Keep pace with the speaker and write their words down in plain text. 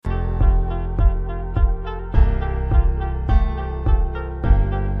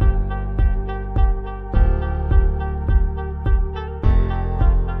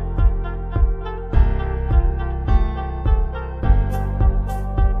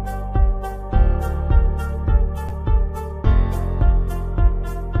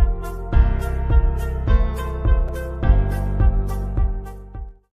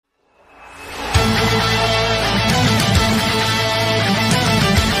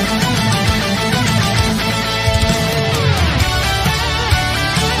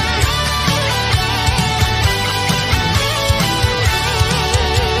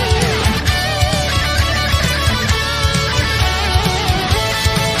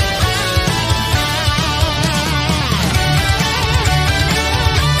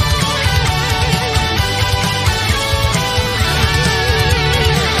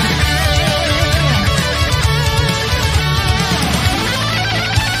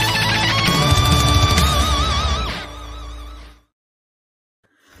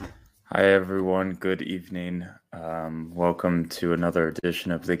Hi, everyone. Good evening. Welcome to another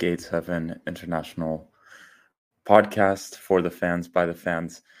edition of the Gate 7 International Podcast for the fans, by the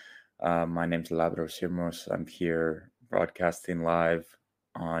fans. My name's Labros Hirmos. I'm here broadcasting live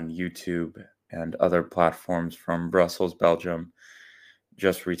on YouTube and other platforms from Brussels, Belgium.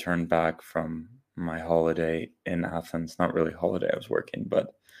 Just returned back from my holiday in Athens. Not really holiday, I was working,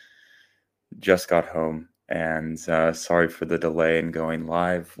 but just got home. And sorry for the delay in going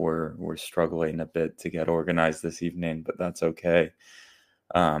live. We're struggling a bit to get organized this evening, but that's okay.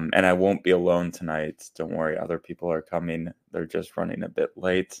 And I won't be alone tonight. Don't worry, other people are coming. They're just running a bit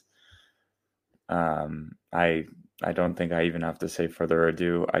late. I don't think I even have to say further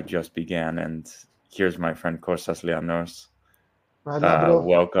ado. I just began, and here's my friend Kostas Lianos.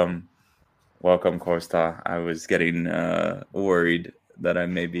 Welcome, Costa. I was getting worried that I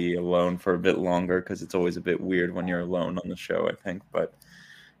may be alone for a bit longer because it's always a bit weird when you're alone on the show, I think. But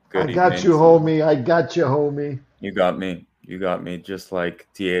I good got evening. you, homie. I got you, homie. You got me. You got me. Just like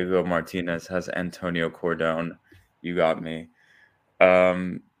Diego Martinez has Antonio Cordon. You got me.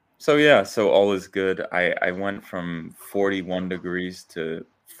 So all is good. I went from 41 degrees to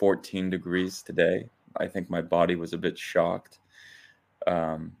 14 degrees today. I think my body was a bit shocked.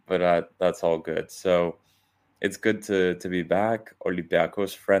 But that's all good. So it's good to be back.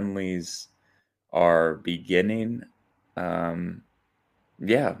 Olympiacos friendlies are beginning.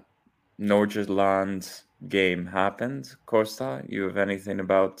 Yeah, Nordirland game happened. Costa, you have anything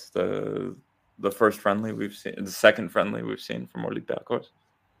about the first friendly we've seen, the second friendly we've seen from Olympiacos?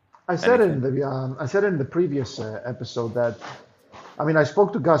 Anything? I said in the previous episode that I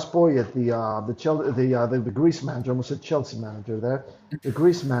spoke to Gaspoy at the Greece manager. I almost said Chelsea manager there, the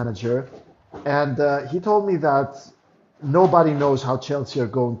Greece manager, and he told me that nobody knows how Chelsea are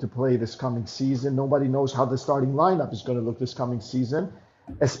going to play this coming season. Nobody knows how the starting lineup is going to look this coming season,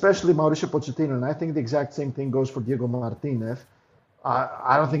 especially Mauricio Pochettino. And I think the exact same thing goes for Diego Martinez.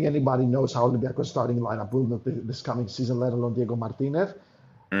 I don't think anybody knows how Olympiacos starting lineup will look this coming season, let alone Diego Martinez.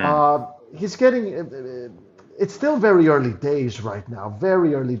 He's getting. It's still very early days right now.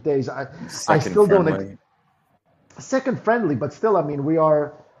 Very early days. I Second still don't. friendly. Second friendly, but still, we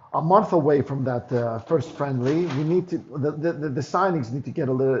are a month away from that first friendly. We need to. The signings need to get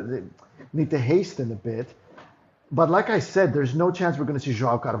a little. Need to hasten a bit. But like I said, there's no chance we're going to see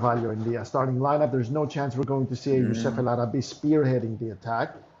Joao Carvalho in the starting lineup. There's no chance we're going to see Youssef El Arabi spearheading the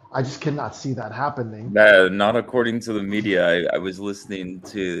attack. I just cannot see that happening. Not according to the media. I was listening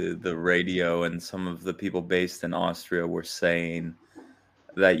to the radio, and some of the people based in Austria were saying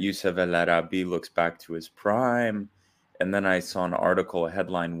that Youssef El Arabi looks back to his prime. And then I saw an article, a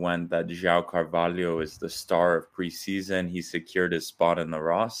headline went that João Carvalho is the star of preseason. He secured his spot in the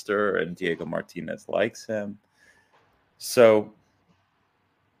roster, and Diego Martinez likes him. So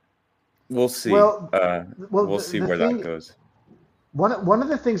we'll see. We'll see where that goes. One of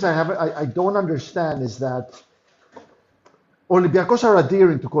the things I don't understand is that Olympiacos are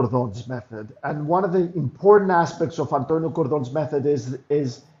adhering to Cordon's method, and one of the important aspects of Antonio Cordon's method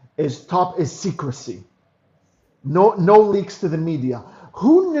is secrecy. No leaks to the media.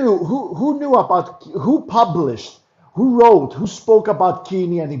 Who knew about, who published, who wrote, who spoke about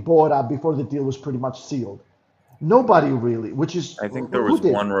Kini and Ibora before the deal was pretty much sealed? Nobody really. Which is, I think there was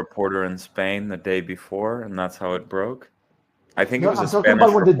one reporter in Spain the day before, and that's how it broke. I think it was a Spanish talking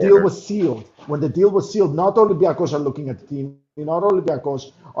about when reporter. the deal was sealed. When the deal was sealed, not Olympiacos are looking at Kini, not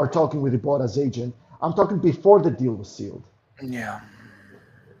Olympiacos are talking with Ibora's agent. I'm talking before the deal was sealed. Yeah.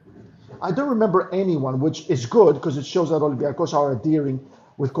 I don't remember anyone, which is good because it shows that Olympiacos are adhering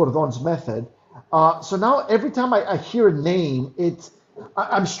with Cordon's method. So now every time I hear a name,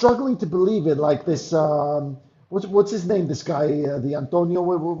 I'm struggling to believe it. Like this, what's his name? This guy, the Antonio,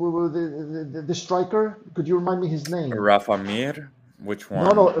 the striker. Could you remind me his name? Rafa Mir. Which one?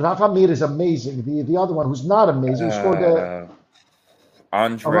 No. Rafa Mir is amazing. The other one who's not amazing, who scored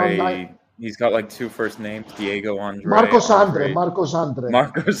Andre. He's got like two first names, Diego Andre. Marcos Andre.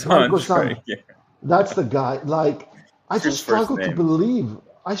 Yeah. That's the guy. Like, I just struggle to believe.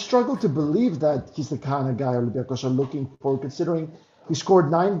 I struggle to believe that he's the kind of guy Olympiacos are looking for, considering he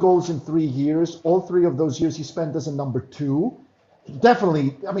scored 9 goals in 3 years. All 3 of those years he spent as a number 2.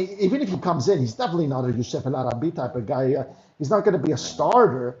 Definitely, even if he comes in, he's definitely not a Youssef El Arabi type of guy. He's not going to be a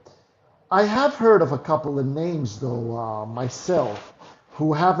starter. I have heard of a couple of names, though, myself,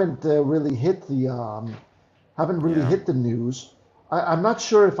 who haven't really hit the hit the news. I'm not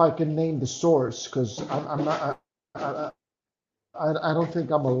sure if I can name the source because I'm not. I don't think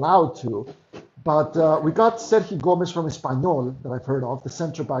I'm allowed to. But we got Sergio Gomez from Espanyol that I've heard of, the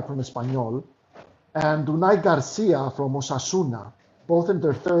center back from Espanyol, and Unai Garcia from Osasuna. both in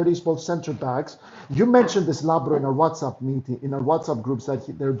their 30s, both center backs. You mentioned this, Labro, in our WhatsApp meeting, in our WhatsApp groups, that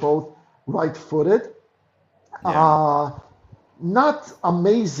they're both right-footed. Yeah. Not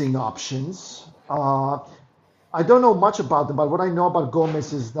amazing options. I don't know much about them, but what I know about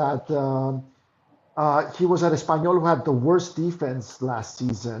Gomez is that he was at Espanyol, who had the worst defense last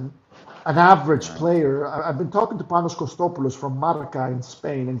season, an average Right. player. I've been talking to Panos Kostopoulos from Marca in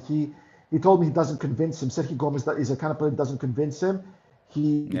Spain, and he told me he doesn't convince him. Sergio Gomez that is a kind of player that doesn't convince him. He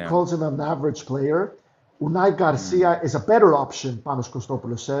Yeah. calls him an average player. Unai Mm. Garcia is a better option, Panos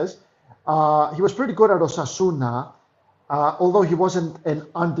Kostopoulos says. He was pretty good at Osasuna, although he wasn't an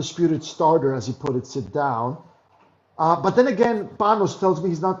undisputed starter, as he put it, sit down. But then again, Panos tells me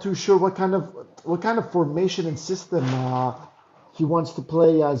he's not too sure what kind of formation and system he wants to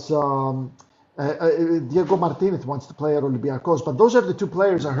play as Diego Martinez wants to play at Olympiacos. But those are the two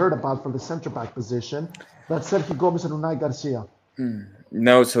players I heard about for the center back position. That's Sergio Gomez and Unai Garcia.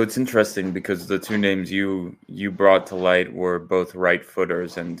 No, so it's interesting because the two names you brought to light were both right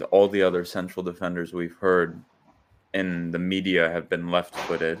footers, and all the other central defenders we've heard in the media have been left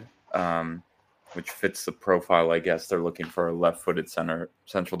footed, which fits the profile, I guess. They're looking for a left footed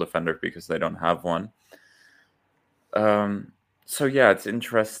central defender because they don't have one. So yeah, it's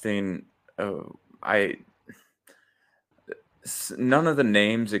interesting. None of the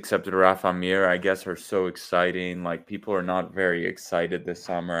names except Rafa Mir, I guess, are so exciting. Like, people are not very excited this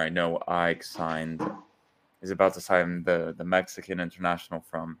summer. I know Ike is about to sign the Mexican international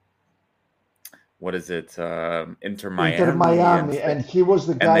from, what is it, Inter Inter Miami, Miami, and he was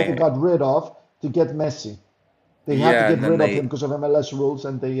the guy they got rid of to get Messi. They had to yeah, get and then rid of him because of MLS rules,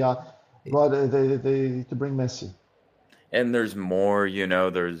 and they brought they to bring Messi. and there's more,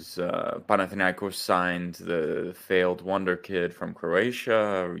 there's Panathinaikos signed the failed wonder kid from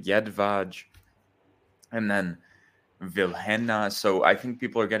Croatia, Jedvaj, and then Vilhena. So I think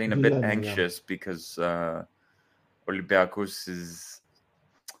people are getting a bit Vilhena, yeah. anxious because Olympiacos is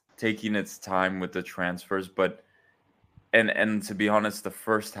taking its time with the transfers. But and to be honest, the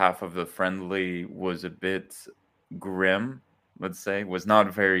first half of the friendly was a bit grim, let's say, was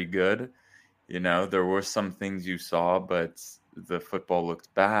not very good. There were some things you saw, but the football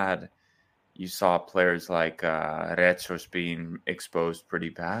looked bad. You saw players like Retsos being exposed pretty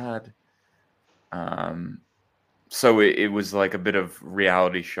bad. So it was like a bit of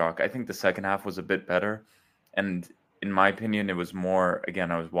reality shock. I think the second half was a bit better. And in my opinion, it was more, again,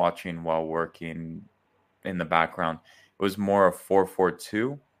 I was watching while working in the background. It was more a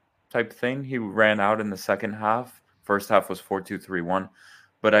 4-4-2 type thing. He ran out in the second half. First half was 4-2-3-1.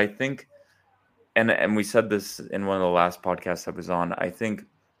 But I think, and we said this in one of the last podcasts I was on, I think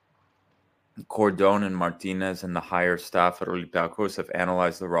Cordon and Martinez and the higher staff at Olympiacos have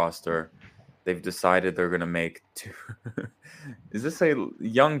analyzed the roster. They've decided they're going to make two. Is this a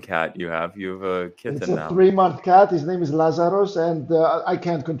young cat you have? You have a kitten It's a now. 3-month cat. His name is Lazaros, and I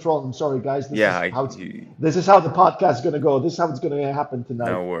can't control him. Sorry, guys. This is how the podcast is going to go. This is how it's going to happen tonight.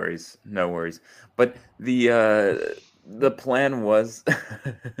 No worries. But the plan was.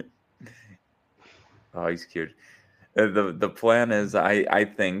 Oh, he's cute. The plan is, I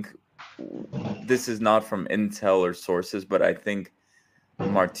think, this is not from intel or sources, but I think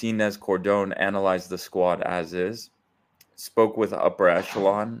Martinez, Cordon analyzed the squad as is, spoke with upper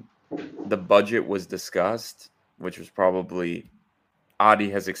echelon. The budget was discussed, which was probably Adi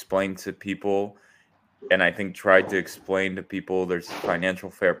has explained to people, and I think tried to explain to people there's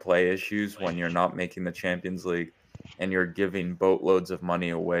financial fair play issues when you're not making the Champions League and you're giving boatloads of money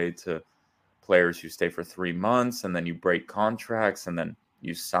away to players who stay for 3 months, and then you break contracts, and then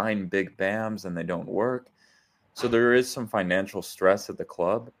you sign big BAMs and they don't work. So there is some financial stress at the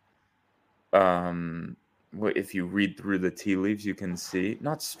club. If you read through the tea leaves, you can see,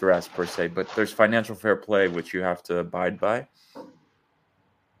 not stress per se, but there's financial fair play, which you have to abide by.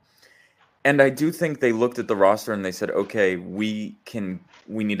 And I do think they looked at the roster and they said, okay, we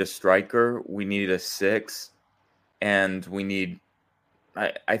need a striker, we need a 6, and we need,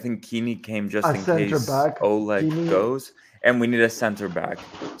 I think Kini came just in case Oleg goes, and we need a center back.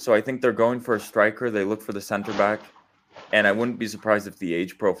 So I think they're going for a striker. They look for the center back, and I wouldn't be surprised if the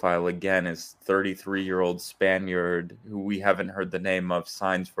age profile again is 33-year-old Spaniard who we haven't heard the name of,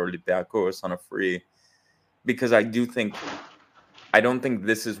 signs for Olympiacos on a free, because I don't think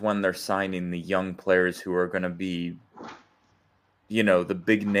this is when they're signing the young players who are going to be, the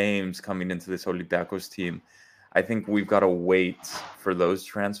big names coming into this Olympiacos team. I think we've got to wait for those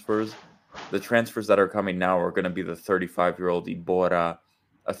transfers. The transfers that are coming now are going to be the 35-year-old Ibora,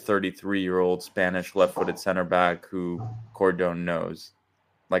 a 33-year-old Spanish left-footed center back who Cordon knows.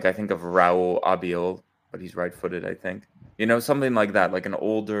 Like, I think of Raul Abiel but he's right-footed, I think. Something like that, like an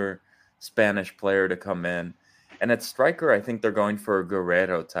older Spanish player to come in. And at striker, I think they're going for a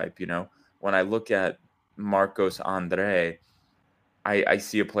Guerrero type. When I look at Marcos Andre, I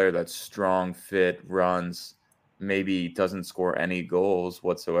see a player that's strong, fit, runs, maybe doesn't score any goals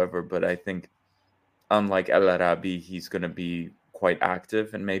whatsoever, but I think unlike El Arabi, he's going to be quite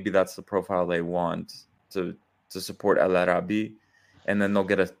active, and maybe that's the profile they want to support El Arabi, and then they'll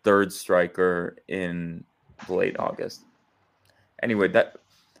get a third striker in late August. Anyway,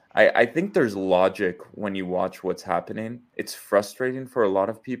 I think there's logic when you watch what's happening. It's frustrating for a lot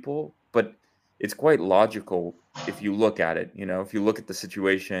of people, but it's quite logical if you look at it. If you look at the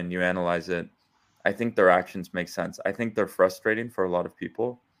situation, you analyze it, I think their actions make sense. I think they're frustrating for a lot of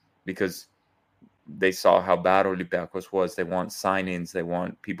people because they saw how bad Olympiacos was. They want signings, they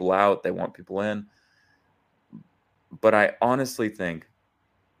want people out, they want people in. But I honestly think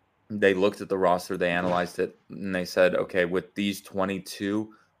they looked at the roster, they analyzed it, and they said, okay, with these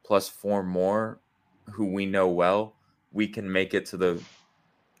 22 plus 4 more who we know well, we can make it to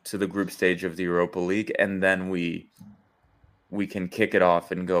the group stage of the Europa League, and then we can kick it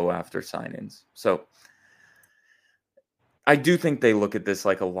off and go after signings. So I do think they look at this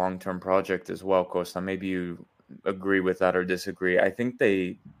like a long-term project as well, Costa. Maybe you agree with that or disagree. I think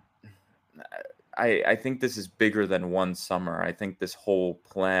I think this is bigger than one summer. I think this whole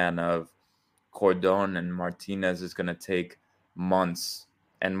plan of Cordon and Martinez is going to take months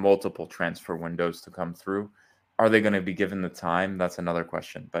and multiple transfer windows to come through. Are they going to be given the time? That's another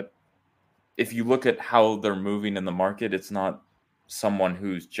question. But if you look at how they're moving in the market, it's not someone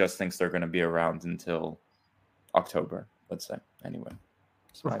who just thinks they're going to be around until October, let's say. Anyway.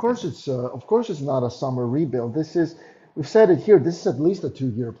 Of course, it's not a summer rebuild. We've said it here. This is at least a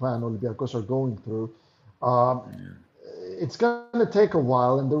 2-year plan Olympiacos are going through. It's going to take a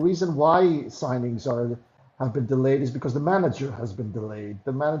while, and the reason why signings have been delayed is because the manager has been delayed.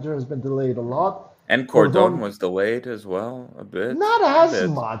 The manager has been delayed a lot. And Cordon was delayed as well, a bit. Not as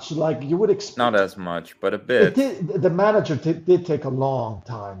much, like you would expect. Not as much, but a bit. The manager did take a long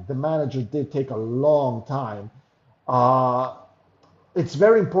time. It's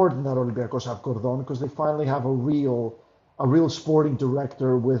very important that Olympiacos have Cordon because they finally have a real sporting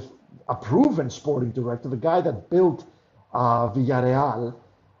director, with a proven sporting director, the guy that built Villarreal.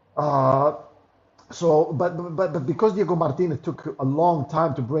 But because Diego Martinez took a long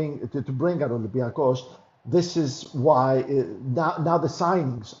time to bring at Olympiacos, this is why now the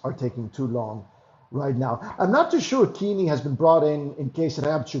signings are taking too long right now. I'm not too sure Kini has been brought in case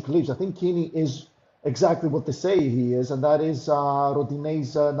Reabciuk leaves. I think Kini is exactly what they say he is, and that is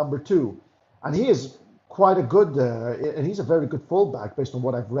Rodinei's number 2. And he is quite a good, and he's a very good fullback based on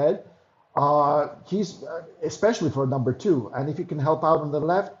what I've read. He's especially for a number 2, and if he can help out on the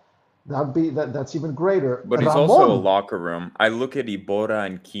left, that's even greater. But he's also a locker room. I look at Iborra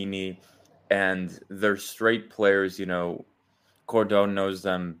and Kini, and they're straight players. Cordon knows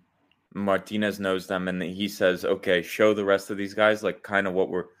them, Martinez knows them, and he says, "Okay, show the rest of these guys like kind of what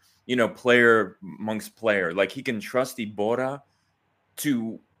we're." Player amongst player. Like he can trust Iborra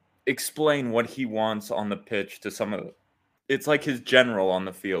to explain what he wants on the pitch to some of the. It's like his general on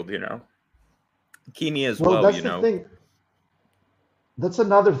the field, Kini as well, that's the thing. That's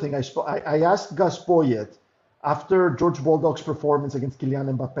another thing. I asked Gus Poyet after George Baldock's performance against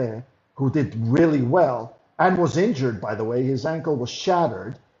Kylian Mbappe, who did really well and was injured, by the way. His ankle was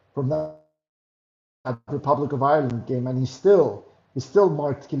shattered from that Republic of Ireland game, and he still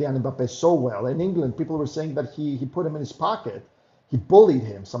marked Kylian Mbappe so well. In England, people were saying that he put him in his pocket. He bullied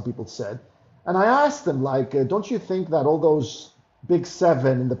him, some people said. And I asked him, don't you think that all those Big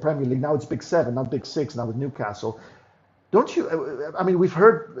 7 in the Premier League, now it's Big 7, not Big 6 now with Newcastle, don't you, we've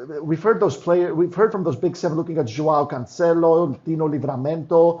heard those players, we've heard from those Big 7 looking at Joao Cancelo, Tino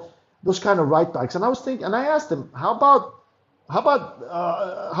Livramento, those kind of right backs. And I asked him, how about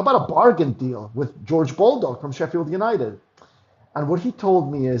a bargain deal with George Baldock from Sheffield United? And what he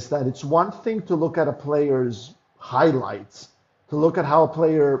told me is that it's one thing to look at a player's highlights, to look at how a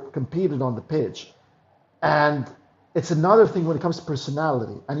player competed on the pitch. And it's another thing when it comes to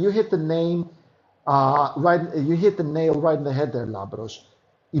personality. And you hit the nail right in the head there, Labros.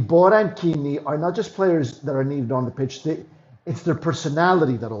 Iborra and Kini are not just players that are needed on the pitch. It's their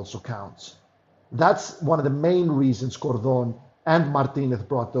personality that also counts. That's one of the main reasons Cordon and Martinez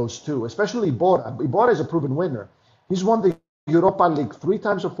brought those two, especially Iborra. Iborra is a proven winner. He's won the Europa League 3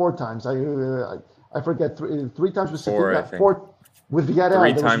 times or 4 times. I forget, 3 times with Sevilla, 4 with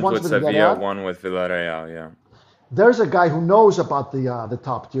Villarreal. 3 times with Sevilla, 1 with Villarreal, yeah. There's a guy who knows about the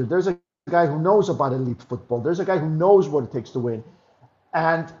top tier. There's a guy who knows about elite football. There's a guy who knows what it takes to win.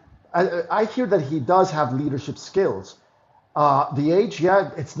 And I hear that he does have leadership skills. The age,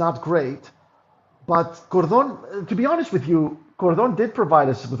 yeah, it's not great. But Cordon, to be honest with you, Cordon did provide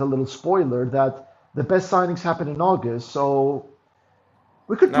us with a little spoiler that the best signings happen in August. So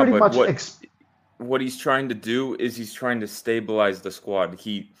we could No, pretty but much what he's trying to do is he's trying to stabilize the squad.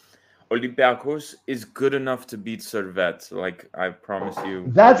 Olympiacos is good enough to beat Servette. Like I promise you,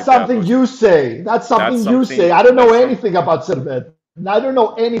 That's something Olympiacos. you say. That's That's something you say. something. I don't know That's some. anything about Servet. I don't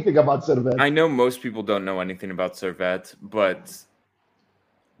know anything about Servet. I know most people don't know anything about Servette, but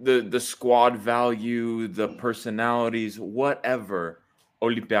the squad value, the personalities, whatever.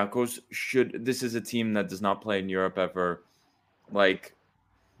 Olympiacos should. This is a team that does not play in Europe ever. Like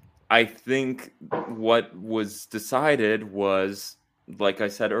I think what was decided was, like I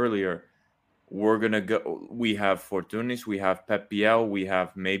said earlier, we're gonna go. We have Fortunis, we have Pep Biel, we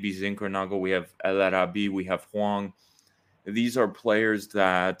have maybe Zinkernagel, we have El Arabi, we have Huang. These are players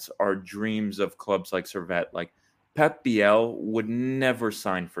that are dreams of clubs like Servette. Like Pep Biel would never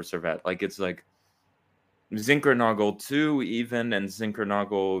sign for Servette. Like it's like Zinkernagel too, even, and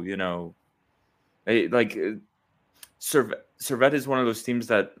Zinkernagel, Servette is one of those teams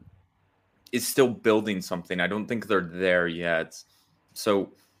that is still building something. I don't think they're there yet. So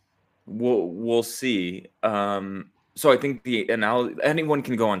we'll see. So I think anyone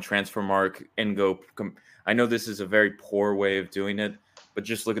can go on Transfermarkt and go. I know this is a very poor way of doing it, but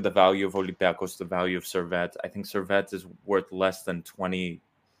just look at the value of Olympiacos, the value of Servette. I think Servette is worth less than 20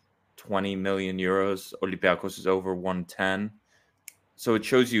 million euros. Olympiacos is over 110. So it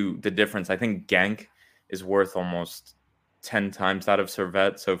shows you the difference. I think Genk is worth almost 10 times that of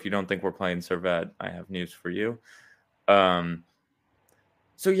Servette. So if you don't think we're playing Servette, I have news for you.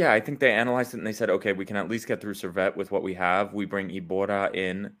 So yeah, I think they analyzed it and they said, okay, we can at least get through Servette with what we have. We bring Ibora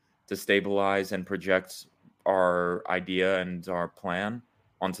in to stabilize and project our idea and our plan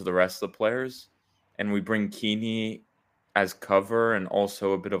onto the rest of the players. And we bring Kini as cover and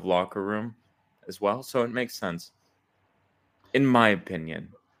also a bit of locker room as well. So it makes sense. In my opinion.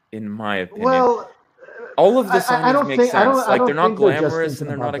 Well, all of the signings make sense. I Like they're don't not think they're just glamorous and thinking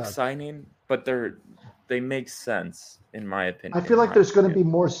they're not about that. exciting, but they make sense in my opinion. I feel like there's going to be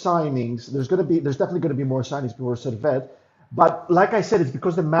more signings. There's definitely going to be more signings before Servette. But like I said, it's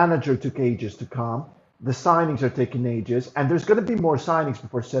because the manager took ages to come. The signings are taking ages, and there's going to be more signings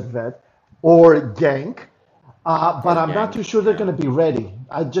before Servette or Genk. But I'm not too sure they're going to be ready.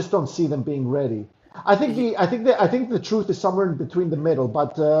 I just don't see them being ready. I think the truth is somewhere in between the middle.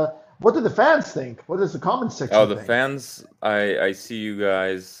 But what do the fans think? What does the comment section think? Oh, the fans! I see you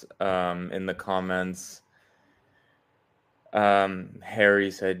guys in the comments.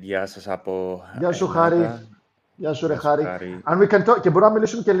 Harry said yes, Sapo. Γεια σου Χάρη. Γεια σου ρε Χάρη. Αν we can talk, και μπορούμε να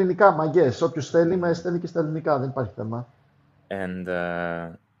μιλήσουμε και ελληνικά, μαγκές. Όποιος θέλει, με στέλνει και στα ελληνικά, δεν υπάρχει θέμα. And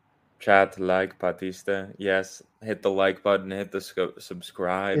chat, like, patiste. Yes, hit the like button, hit the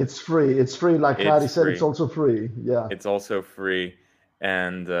subscribe. It's free. It's free. Like Harry said, it's also free. Yeah. It's also free.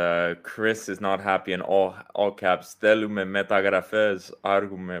 And Chris is not happy in all caps. Θέλουμε μεταγραφές,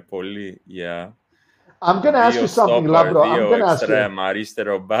 άργουμε πολύ. Yeah. I'm going to ask you something, Labro. I'm going to ask you.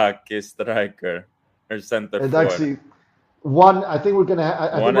 Arisτερό back και striker or center forward. I think we're going to. I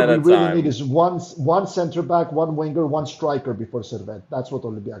think what we really need is one center back, one winger, one striker before Servette. That's what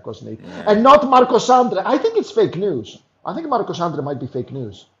Olympiacos need, and not Marcos Andre. I think it's fake news. I think Marcos Andre might be fake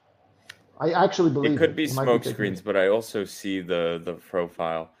news. I actually believe it could be smoke screens, but I also see the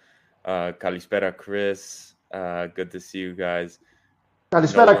profile. Kalispera Chris. Good to see you guys.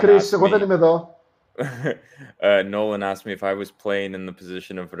 Kalispera Chris. Εγώ δεν είμαι εδώ. Nolan asked me if I was playing in the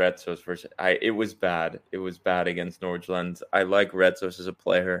position of Retsos versus. It was bad. It was bad against Nordjylland. I like Retsos as a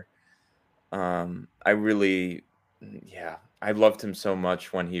player. I loved him so much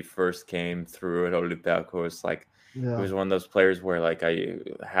when he first came through at Olympiacos. Like he was one of those players where like I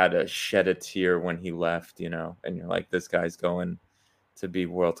had to shed a tear when he left, and you're like, this guy's going to be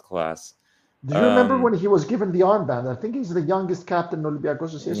world class. Do you remember when he was given the armband? I think he's the youngest captain in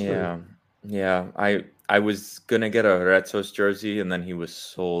Olympiacos' history. Yeah, I was gonna get a Retsos jersey, and then he was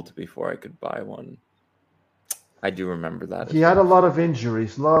sold before I could buy one. I do remember that. He had a lot of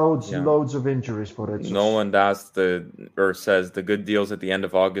injuries, loads of injuries for Retsos. Nolan says the good deals at the end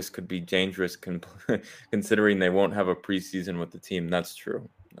of August could be dangerous, considering they won't have a preseason with the team. That's true.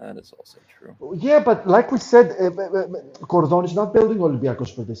 That is also true. Yeah, but like we said, Cordon is not building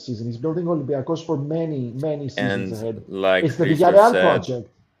Olympiacos for this season. He's building Olympiacos for many seasons ahead. Like it's the Villarreal project.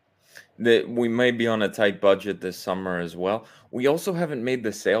 That we may be on a tight budget this summer as well. We also haven't made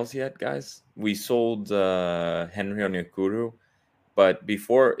the sales yet, guys. We sold Henry Onyekuru, but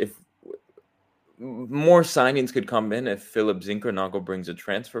before, if more signings could come in if Filip Zinchenko brings a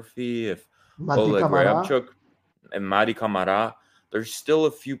transfer fee, if Mati Oleg Kamara. Ryabchuk and Madi Kamara. There's still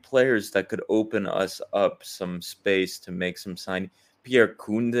a few players that could open us up some space to make some sign. Pierre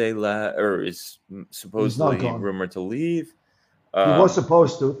Koundé is supposedly rumored to leave. He was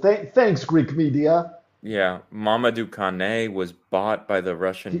supposed to. Thanks, Greek media. Yeah, Mamadou Kane was bought by the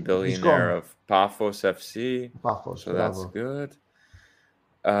Russian billionaire of Paphos FC. Paphos, so bravo. That's good.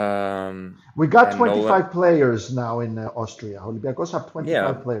 We got 25 players now in Austria. Olympiacos have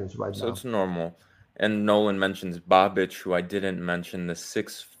 25 players right now. So it's normal. And Nolan mentions Babic, who I didn't mention, the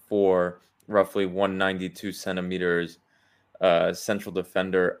 6'4", roughly 192 centimeters central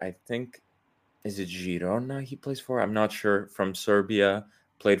defender. I think, is it Girona he plays for? I'm not sure. From Serbia,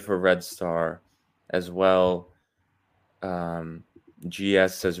 played for Red Star as well.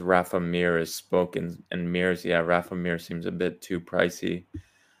 GS says Rafa Mir is spoken, and Mir's, Rafa Mir seems a bit too pricey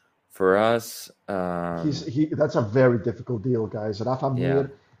for us. That's a very difficult deal, guys. Rafa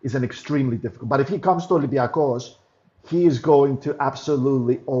Mir is an extremely difficult. But if he comes to Olympiacos, he is going to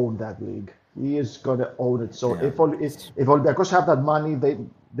absolutely own that league. He is going to own it. So if Olympiacos have that money, they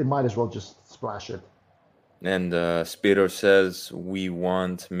might as well just splash it. And Spiro says we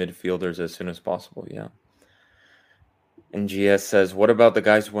want midfielders as soon as possible. Yeah. And GS says, what about the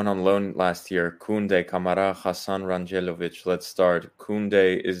guys who went on loan last year? Koundé, Kamara, Hasan Rangelovic. Let's start.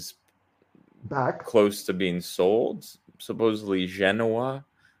 Koundé is back, close to being sold. Supposedly Genoa,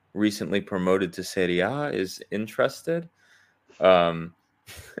 recently promoted to Serie A, is interested.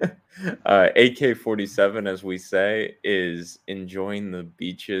 AK-47, as we say, is enjoying the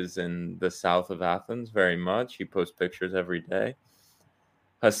beaches in the south of Athens very much. He posts pictures every day.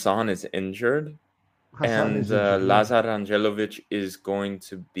 Hassan is injured. Lazar Angelovic is going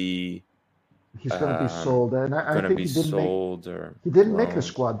to be... He's going to be sold. And I think he didn't make the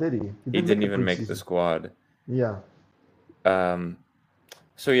squad, did he? He didn't even make the squad. Yeah.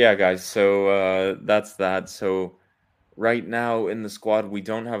 So, yeah, guys. So, that's that. So, right now in the squad, we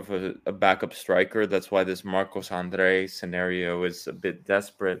don't have a backup striker. That's why this Marcos Andre scenario is a bit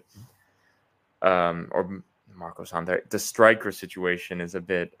desperate. Or Marcos Andre. The striker situation is a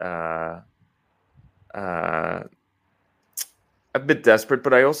bit desperate,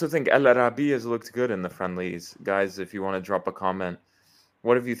 but I also think El Arabi has looked good in the friendlies. Guys, if you want to drop a comment,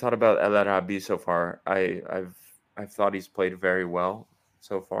 what have you thought about El Arabi so far? I've thought he's played very well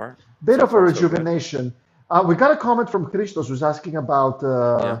so far. Bit of a rejuvenation. We got a comment from Christos who's asking about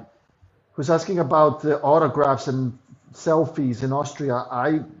autographs and selfies in Austria.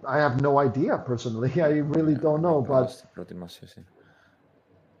 I have no idea personally. I really don't know, but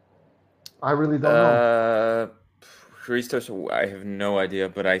I really don't know. Christos, I have no idea,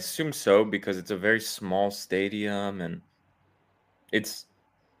 but I assume so because it's a very small stadium and it's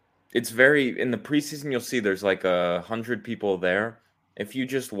very, in the preseason you'll see there's like 100 people there. If you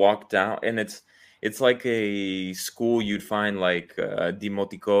just walk down, and it's like a school you'd find like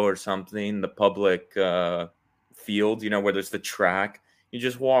Dimotico or something, the public field, where there's the track. You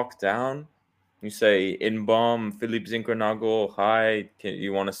just walk down. You say, Inbom, Filip Zinchenko, hi,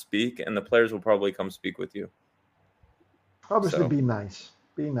 you want to speak? And the players will probably come speak with you. Obviously, be nice.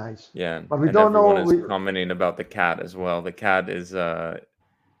 Be nice. Yeah. But we don't know. Everyone is commenting about the cat as well. The cat is, the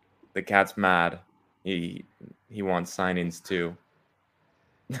cat's mad. He wants signings too.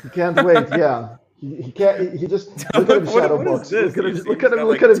 He can't wait, yeah. He can't, he just, look at him shadow box. Look at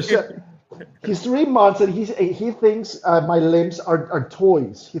him. He's 3 months and he thinks my limbs are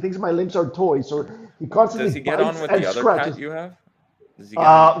toys. He thinks my limbs are toys, so he constantly Does he get on with the other scratches. cat you have?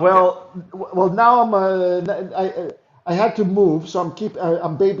 Well, now I had to move, so I'm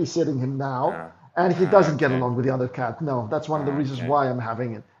babysitting him now, and he doesn't get along with the other cat. No, that's one of the reasons why I'm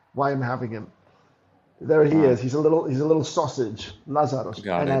having it. Why I'm having him. There he is. He's a little sausage. Lazaros.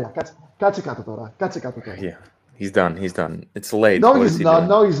 Yeah. He's done. It's late. No, he's not.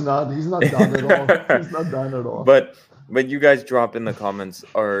 He's not done at all. He's not done at all. But you guys drop in the comments.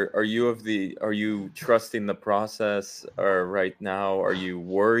 Are you trusting the process right now? Are you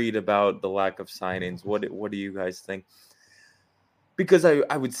worried about the lack of signings? What do you guys think? Because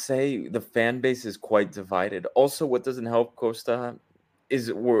I would say the fan base is quite divided. Also, what doesn't help, Costa,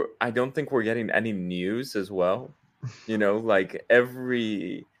 is I don't think we're getting any news as well. Like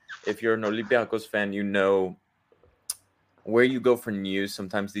if you're an Olympiacos fan, where you go for news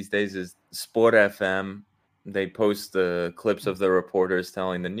sometimes these days is Sport FM. They post the clips of the reporters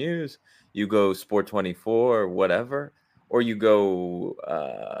telling the news. You go Sport 24 or whatever, or you go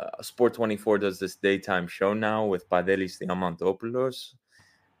Sport 24 does this daytime show now with Padelis Diamantopoulos,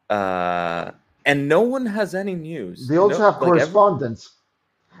 and no one has any news. They also have correspondence.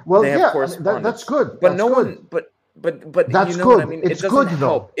 Well, They have yeah, I mean, that's correspondence, good. but That's no good. one. But you That's know what I good. mean. It It's doesn't good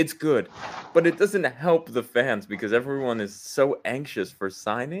help. though. It's good, but it doesn't help the fans because everyone is so anxious for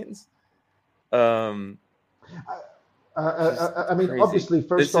signings. Um, just I mean, crazy. obviously,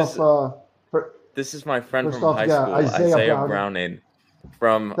 fir- This is my friend first from off, high yeah, school, Isaiah Isaiah Browning. Browning,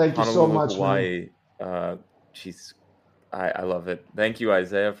 from Thank you so Honolulu, much, man. Hawaii. She's I love it. Thank you,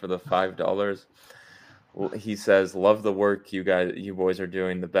 Isaiah, for the $5. He says, "Love the work you boys are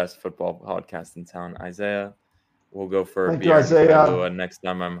doing. The best football podcast in town." Isaiah, we'll go for a Thank you, beer in Isaiah. Kailua next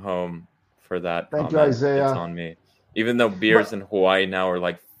time I'm home. For that Thank you, comment, it's Isaiah. on me. Even though beers in But Hawaii now are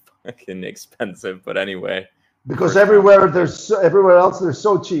like fucking expensive, but anyway, because first round. everywhere else they're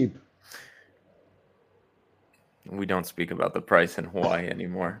so cheap. We don't speak about the price in Hawaii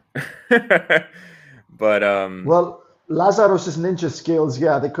anymore. But Well, Lazarus's ninja skills,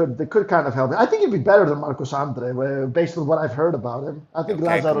 yeah, they could kind of help me. I think he'd be better than Marcos Andre, based on what I've heard about him. I think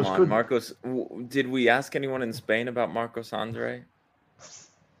okay, come Lazarus on, could. Marcos. Did we ask anyone in Spain about Marcos Andre?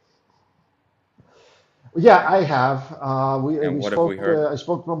 Yeah, I have. And We what have we spoke. heard? I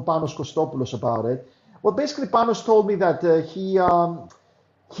spoke from Panos Kostopoulos about it. Well, basically, Panos told me that he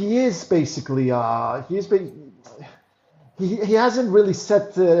is basically he hasn't really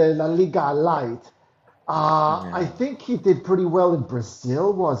set La Liga alight. I Yeah, think he did pretty well in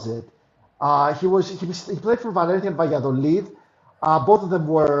Brazil, was it? He played for Valencia and Valladolid. Both of them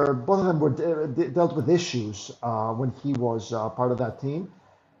were dealt with issues when he was part of that team.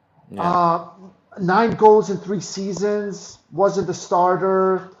 yeah. Uh, 9 goals in 3 seasons. Wasn't a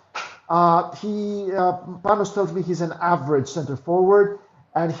starter. Panos tells me he's an average center forward,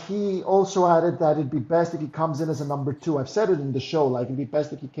 and he also added that it'd be best if he comes in as a number two. I've said it in the show, like it'd be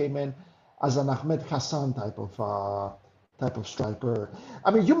best if he came in as an Ahmed Hassan type of striker.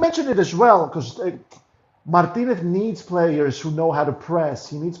 I mean, you mentioned it as well because Martinez needs players who know how to press.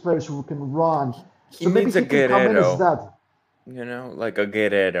 He needs players who can run. He So maybe needs a he can come in as Guerrero, that. like a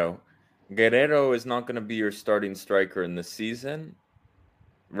Guerrero. Guerrero is not going to be your starting striker in the season,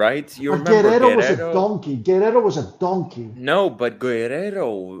 right? You But remember Guerrero was a Guerrero? donkey. Guerrero was a donkey. No, but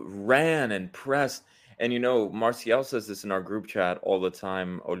Guerrero ran and pressed. And Martial says this in our group chat all the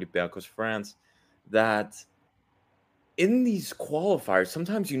time, Olympiacos France, that in these qualifiers,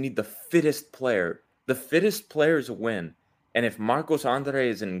 sometimes you need the fittest player. The fittest players win. And if Marcos Andre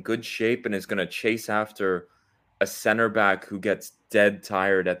is in good shape and is going to chase after a center back who gets dead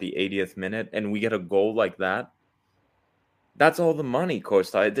tired at the 80th minute and we get a goal like that, that's all the money,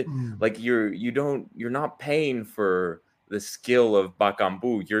 Costa. Like you're not paying for the skill of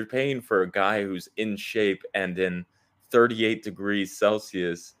Bakambu. You're paying for a guy who's in shape and in 38 degrees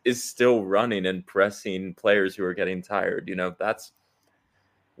Celsius is still running and pressing players who are getting tired. That's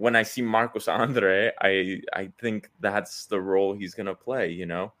when I see Marcos Andre, I think that's the role he's gonna play.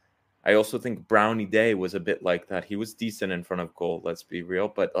 I also think Brownie Day was a bit like that. He was decent in front of goal, let's be real,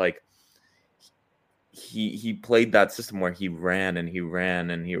 but like he played that system where he ran and he ran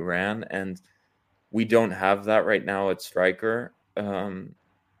and he ran, and we don't have that right now at striker. Well,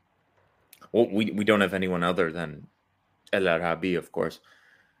 we don't have anyone other than El Arabi, of course.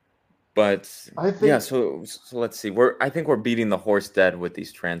 But I yeah, think so let's see. I think we're beating the horse dead with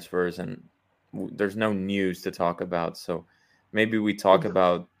these transfers, and there's no news to talk about. So maybe we talk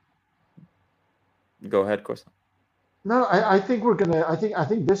about. Go ahead, Costa. no, I think we're gonna. I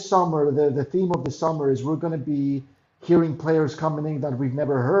think this summer the theme of the summer is we're gonna be hearing players coming in that we've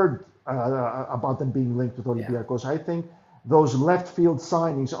never heard about them being linked with Yeah. Olympiacos. I think those left field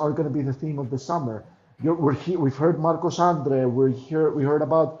signings are going to be the theme of the summer. We've heard Marcos Andre. We heard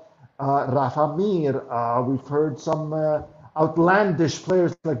about Rafa Mir. We've heard some outlandish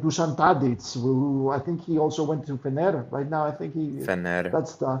players like Dusan Tadic, who I think he also went to Fener. Right now, I think Fener.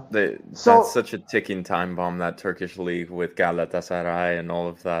 that's the That's so. such a ticking time bomb, that Turkish league with Galatasaray and all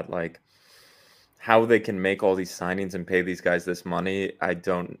of that. Like, how they can make all these signings and pay these guys this money, I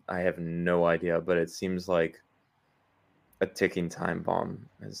have no idea, but it seems like a ticking time bomb,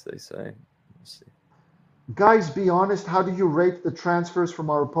 as they say. We'll see. Guys, be honest. How do you rate the transfers from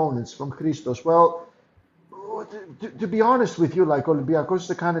our opponents, from Christos? Well, to be honest with you, like Olympiacos is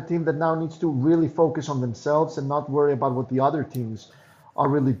the kind of team that now needs to really focus on themselves and not worry about what the other teams are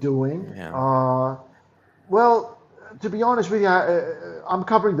really doing. Yeah. Well, to be honest with you, I'm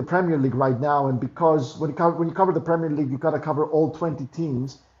covering the Premier League right now, and because when you cover the Premier League, you got to cover all 20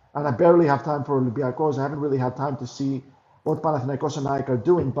 teams, and I barely have time for Olympiacos. I haven't really had time to see what Panathinaikos and AEK are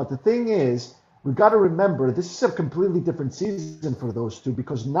doing. But the thing is, we've got to remember this is a completely different season for those two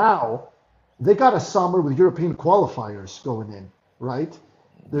because now they got a summer with European qualifiers going in, right?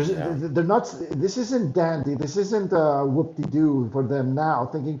 Yeah. They're not. This isn't dandy. This isn't whoop-de-doo for them now.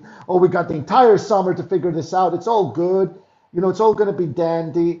 Thinking, oh, we got the entire summer to figure this out. It's all good. It's all going to be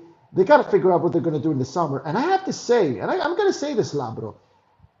dandy. They got to figure out what they're going to do in the summer. And I have to say, and I'm going to say this, Labro.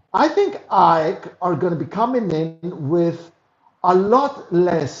 I think Ike are going to be coming in with a lot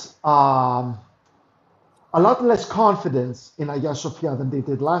less, confidence in Hagia Sophia than they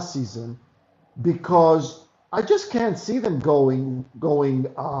did last season, because I just can't see them going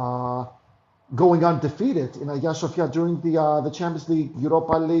undefeated in Hagia Sophia during the Champions League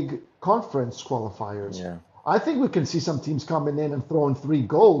Europa League conference qualifiers. Yeah. I think we can see some teams coming in and throwing 3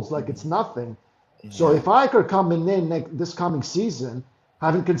 goals like it's nothing. So Yeah. if Ike are coming in this coming season,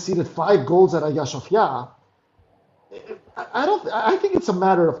 having conceded 5 goals at Hagia Sophia, I think it's a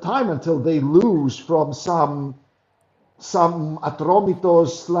matter of time until they lose from some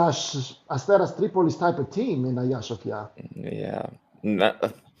Atromitos / Asteras Tripolis type of team in Hagia Sophia. Yeah.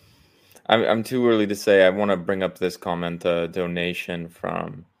 I'm too early to say. I want to bring up this comment, donation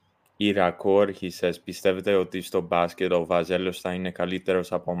from Irakor. He says, πιστεύετε ότι στο μπάσκετ ο Βαζέλος θα είναι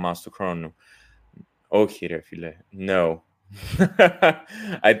καλύτερος από εμάς του χρόνου? Όχι ρε φίλε. No.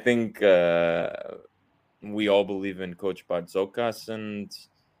 I think we all believe in Coach Bartzokas, and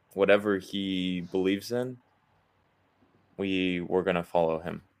whatever he believes in, we're going to follow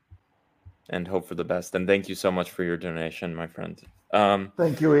him and hope for the best. And thank you so much for your donation, my friend.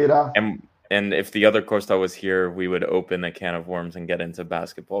 Thank you, Ira. And if the other Costa was here, we would open a can of worms and get into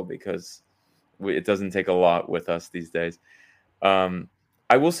basketball, because it doesn't take a lot with us these days.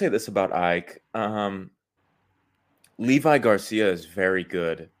 I will say this about Ike. Levi Garcia is very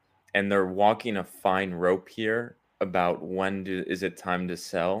good, and they're walking a fine rope here about when is it time to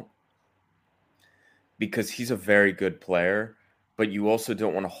sell, because he's a very good player, but you also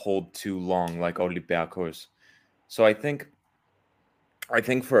don't want to hold too long like Olympiacos. So I think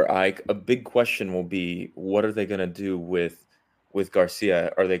for Ike, a big question will be, what are they going to do with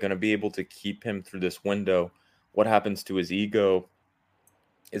Garcia? Are they going to be able to keep him through this window? What happens to his ego?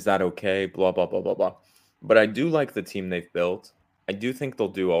 Is that okay? Blah, blah, blah, blah, blah. But I do like the team they've built. I do think they'll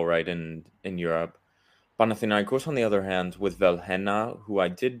do all right in Europe. Panathinaikos, on the other hand, with Velhena, who I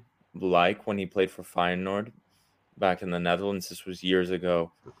did like when he played for Feyenoord back in the Netherlands. This was years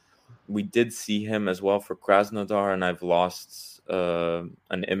ago. We did see him as well for Krasnodar, and I've lost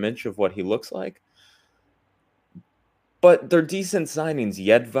an image of what he looks like. But they're decent signings.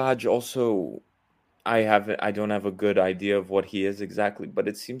 Jedvaj also, I don't have a good idea of what he is exactly, but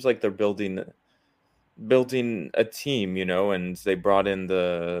it seems like they're building a team, and they brought in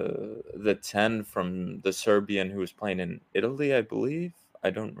the 10 from the Serbian who was playing in Italy, I believe. I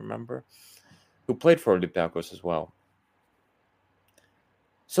don't remember. Who played for Olympiacos as well.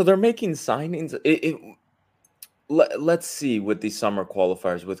 So they're making signings. Let's see with these summer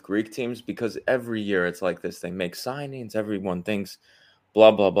qualifiers with Greek teams, because every year it's like this. They make signings. Everyone thinks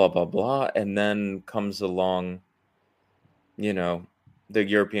blah, blah, blah, blah, blah. And then comes along, the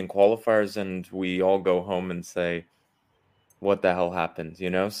European qualifiers, and we all go home and say, what the hell happened,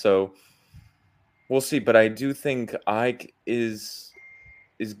 So we'll see. But I do think Ike is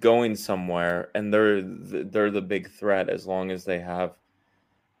going somewhere, and they're the big threat as long as they have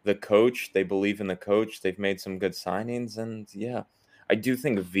the coach. They believe in the coach. They've made some good signings, and yeah, I do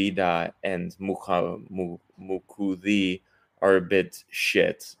think Vida and Mukudi are a bit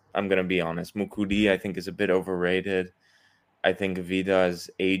shit. I'm gonna be honest. Mukudi, I think, is a bit overrated. I think Vida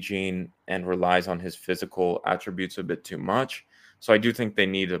is aging and relies on his physical attributes a bit too much. So I do think they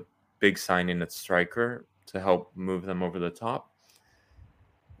need a big signing at striker to help move them over the top.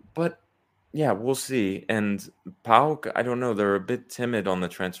 But yeah, we'll see. And PAOK, I don't know. They're a bit timid on the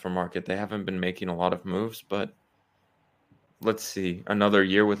transfer market. They haven't been making a lot of moves, but let's see. Another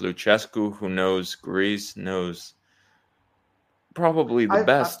year with Lucescu, who knows Greece, knows probably the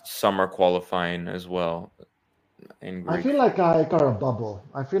best summer qualifying as well in Greece. I feel like Ike are a bubble.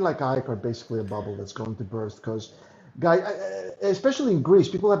 I feel like Ike are basically a bubble that's going to burst, because, especially in Greece,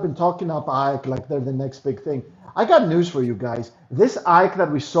 people have been talking up Ike like they're the next big thing. I got news for you guys. This Ike that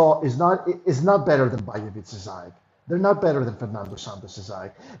we saw is not better than Bajevic's Ike. They're not better than Fernando Santos'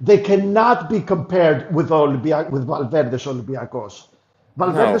 Ike. They cannot be compared with Valverde's Olympiacos.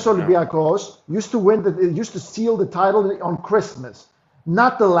 Valverde's Olympiacos used to seal the title on Christmas,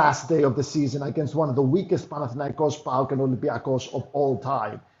 not the last day of the season, against one of the weakest Panathinaikos, PAOK, and Olympiacos of all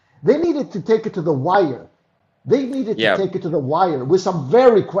time. They needed to take it to the wire. Take it to the wire with some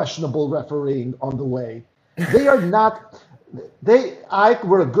very questionable refereeing on the way. They are not. Ike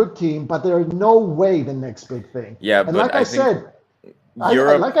were a good team, but they are no way the next big thing. Yeah, and but I said,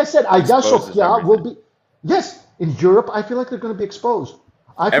 Hagia Sophia will be. Yes, in Europe, I feel like they're going to be exposed.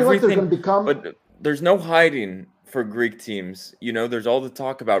 I feel like they're going to become. But there's no hiding for Greek teams. There's all the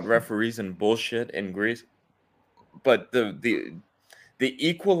talk about referees and bullshit in Greece, but the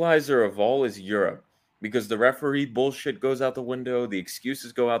equalizer of all is Europe, because the referee bullshit goes out the window, the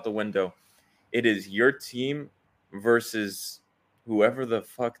excuses go out the window. It is your team versus whoever the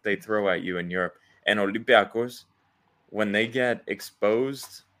fuck they throw at you in Europe. And Olympiacos, when they get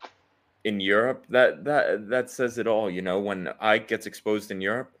exposed in Europe, that says it all. When Ike gets exposed in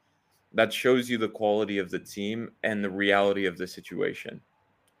Europe, that shows you the quality of the team and the reality of the situation.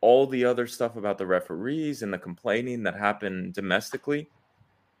 All the other stuff about the referees and the complaining that happened domestically,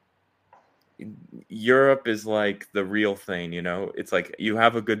 Europe is like the real thing. It's like, you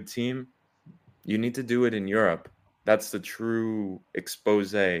have a good team, you need to do it in Europe. That's the true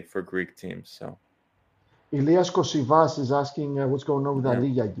expose for Greek teams. So Elias Kosivas is asking what's going on with Ali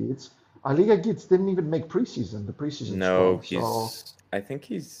Yagic. Ali Yagic didn't even make preseason, the preseason squad.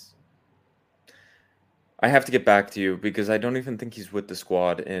 I have to get back to you, because I don't even think he's with the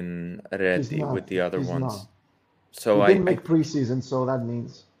squad in Reti with the other ones. Not. So he didn't make preseason, so that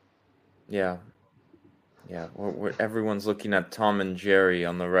means. Yeah. Everyone's looking at Tom and Jerry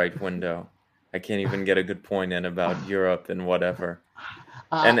on the right window. I can't even get a good point in about Europe and whatever.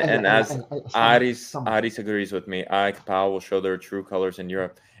 As Aris agrees with me, Ike Powell will show their true colors in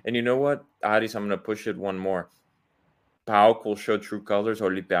Europe. And you know what, Aris, I'm going to push it one more. PAOK will show true colors,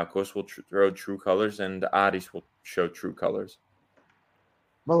 Olympiacos will show true colors, and Aris will show true colors.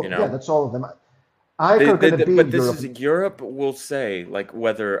 Well, yeah, that's all of them. Ike are going to be but this is Europe will say, like,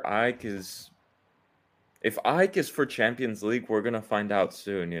 whether Ike is... If Ike is for Champions League, we're going to find out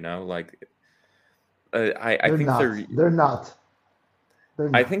soon, Like, I think they're not.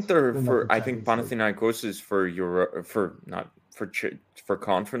 I think Panathinaikos is for Euro, for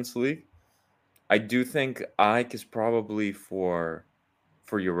Conference League. I do think Ike is probably for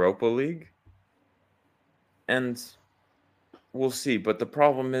Europa League, and we'll see. But the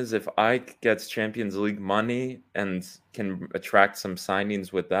problem is, if Ike gets Champions League money and can attract some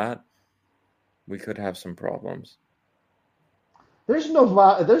signings with that, we could have some problems. There's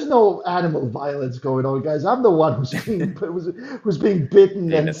no animal violence going on, guys. I'm the one who's being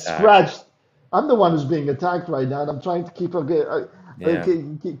bitten and scratched. I'm the one who's being attacked right now, and I'm trying to keep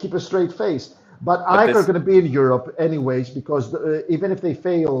a straight face. But Ike are going to be in Europe anyways, because even if they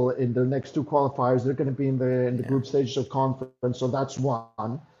fail in their next two qualifiers, they're going to be in the group stages of conference. So that's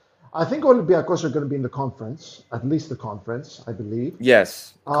one. I think Olympiacos are going to be in the conference, at least the conference, I believe.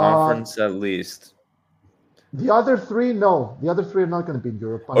 Yes, conference at least. The other three, no. The other three are not going to be in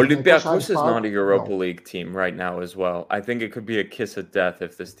Europe. Olympiacos is not a Europa League team right now as well. I think it could be a kiss of death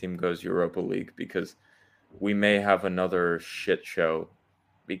if this team goes Europa League, because we may have another shit show.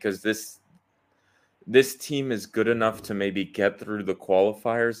 Because this team is good enough to maybe get through the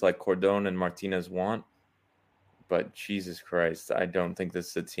qualifiers like Cordon and Martinez want. But Jesus Christ, I don't think this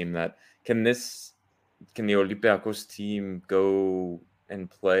is a team that... Can the Olympiacos team go and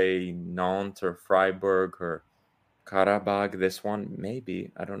play Nantes or Freiburg or Karabakh this one?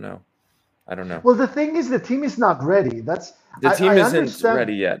 Maybe. I don't know. Well, the thing is, the team is not ready. The team isn't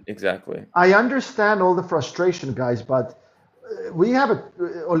ready yet. Exactly. I understand all the frustration, guys, but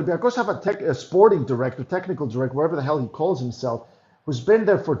Olympiacos have a sporting director, technical director, whatever the hell he calls himself, who's been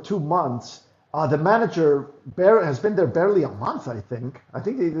there for 2 months. The manager has been there barely a month, I think. I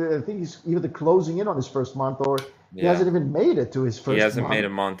think he's either closing in on his first month, or he hasn't even made it to his first month. He hasn't made a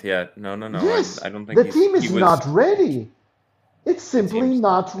month yet. No. Yes, I don't think the team is not ready. It's simply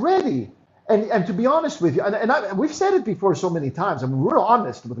not ready. And to be honest with you, and we've said it before so many times, I mean, we're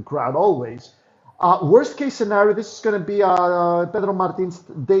honest with the crowd always. Worst case scenario, this is going to be Pedro Martin's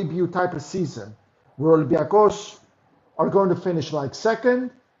debut type of season, where Olympiacos are going to finish like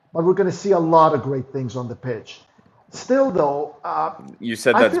second, but we're going to see a lot of great things on the pitch. Still, though, you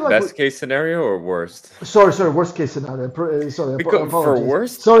said that's best case scenario or worst? Sorry, worst case scenario. Sorry, for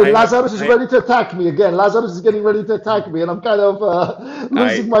worst. Sorry, Lazarus is ready to attack me again. Lazarus is getting ready to attack me, and I'm kind of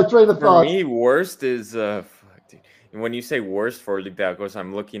losing my train of thought. For me, worst is when you say worst for Olympiacos,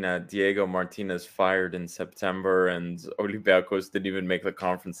 I'm looking at Diego Martinez fired in September, and Olympiacos didn't even make the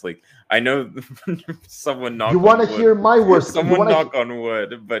Conference League. I know someone knocked on wood. You want to hear my worst? Someone knock on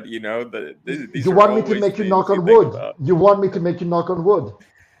wood, but these you want me to make you knock on wood? You want me to make you knock on wood?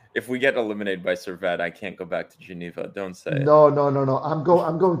 If we get eliminated by Servette, I can't go back to Geneva. Don't say it. No. I'm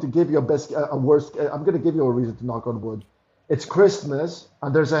going to give you a worst. I'm going to give you a reason to knock on wood. It's Christmas,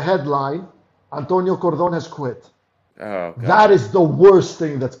 and there's a headline: Antonio Cordon has quit. Oh, God. That is the worst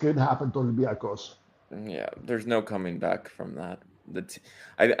thing that's going to happen to Olympiacos. Yeah, there's no coming back from that.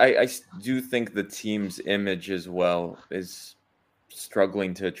 I do think the team's image as well is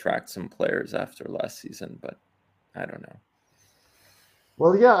struggling to attract some players after last season, but I don't know.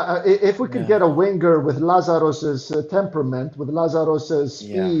 Well, yeah, if we could get a winger with Lazaros's temperament, with Lazaros's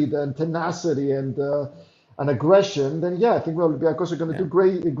speed and tenacity and aggression, then yeah, I think Olympiacos are going to do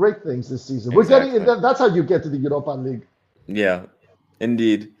great things this season. We're getting that's how you get to the Europa League. Yeah,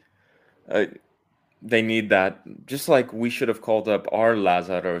 indeed. They need that. Just like we should have called up our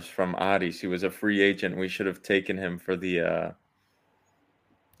Lazaros from Aris. He was a free agent. We should have taken him for the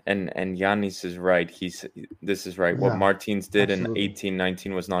and Yanis is right. This is right. What Martins did in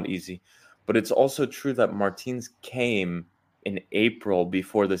 18-19 was not easy. But it's also true that Martins came in April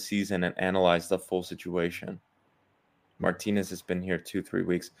before the season and analyzed the full situation. Martinez has been here 2-3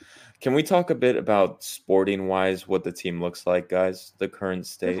 weeks. Can we talk a bit about sporting wise what the team looks like, guys? The current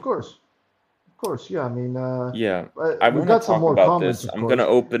state? Of course, yeah. I mean, I want to talk about this. I'm going to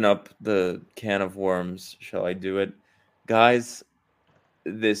open up the can of worms. Shall I do it? Guys,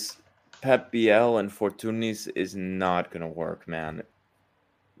 this Pep Biel and Fortunis is not going to work, man.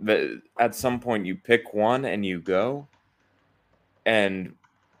 But at some point, you pick one and you go. And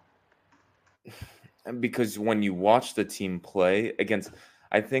because when you watch the team play against,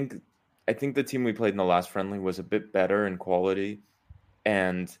 I think the team we played in the last friendly was a bit better in quality.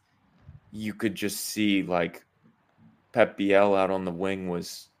 And you could just see like Pep Biel out on the wing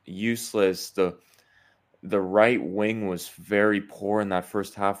was useless. The right wing was very poor in that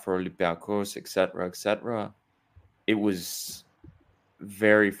first half for Olympiacos, etc., etc. It was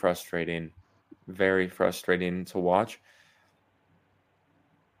very frustrating to watch.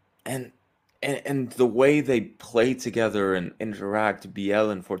 And the way they play together and interact, Biel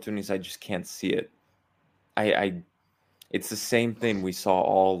and Fortunis, I just can't see it. It's the same thing we saw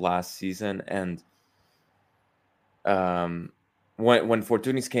all last season, and when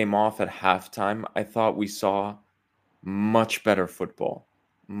Fortunis came off at halftime, I thought we saw much better football,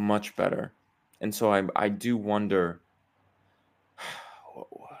 much better. And so I do wonder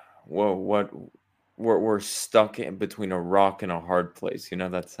what we're stuck in between a rock and a hard place. You know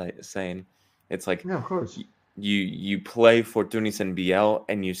that saying? It's like, yeah, of course. You play Fortunis and Biel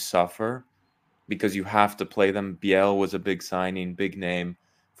and you suffer because you have to play them. Biel was a big signing, big name.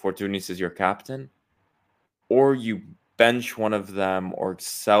 Fortunis is your captain. Or you bench one of them or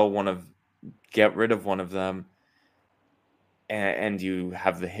get rid of one of them, and you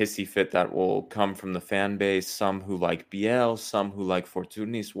have the hissy fit that will come from the fan base, some who like Biel, some who like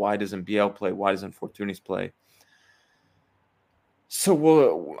Fortunis. Why doesn't Biel play? Why doesn't Fortunis play?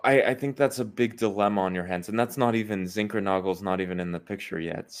 So I think that's a big dilemma on your hands, and that's not even Zinkernagel's not even in the picture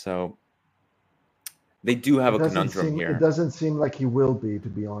yet. So they do have a conundrum here. It doesn't seem like he will be, to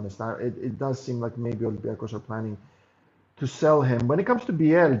be honest. It does seem like maybe Olympiacos are planning to sell him. When it comes to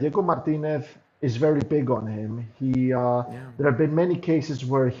Biel, Diego Martinez is very big on him. There have been many cases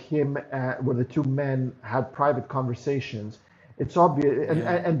where where the two men had private conversations. It's obvious,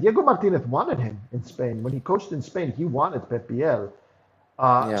 and Diego Martinez wanted him in Spain. When he coached in Spain, he wanted Pep Biel.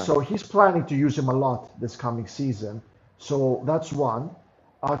 So he's planning to use him a lot this coming season. So that's one.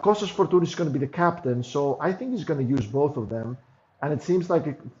 Kostas Fortounis is going to be the captain, so I think he's going to use both of them. And it seems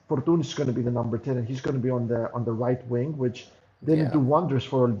like Fortounis is going to be the number 10, and he's going to be on the right wing, which didn't do wonders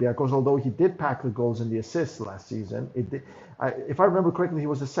for Olympiacos, although he did pack the goals and the assists last season. If I remember correctly, he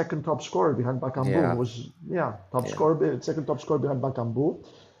was the second top scorer behind Bakambu. Second top scorer behind Bakambu.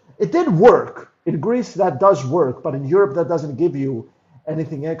 It did work. In Greece, that does work, but in Europe, that doesn't give you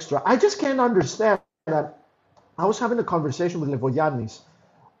anything extra. I just can't understand that. I was having a conversation with Levoyanis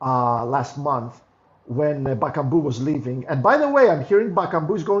last month when Bakambu was leaving. And by the way, I'm hearing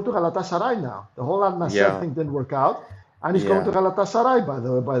Bakambu is going to Galatasaray now. The whole Al Nassr thing didn't work out. And he's going to Galatasaray,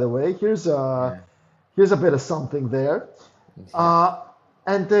 by the way. Here's a bit of something there.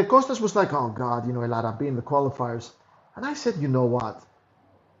 And Kostas was like, oh, God, El Arabi in the qualifiers. And I said, you know what?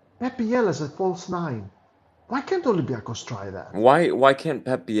 Pep Biel is a false nine. Why can't Olympiacos try that? Why can't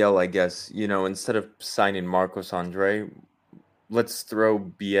Pep Biel, I guess, instead of signing Marcos Andre, let's throw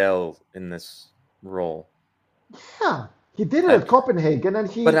Biel in this role. Yeah, he did it at Copenhagen, and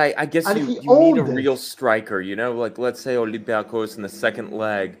he. But I guess you need a real striker, Like, let's say Olympiacos in the second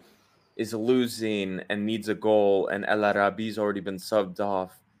leg is losing and needs a goal, and El Arabi's already been subbed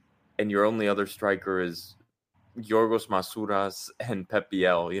off, and your only other striker is Yorgos Masouras and Pep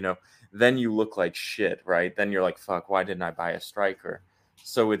Biel, then you look like shit, right? Then you're like, fuck, why didn't I buy a striker?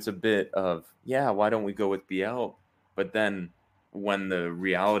 So it's a bit of, why don't we go with Biel? But then when the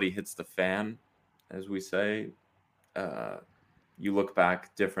reality hits the fan, as we say, you look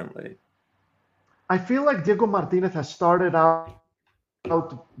back differently. I feel like Diego Martinez has started out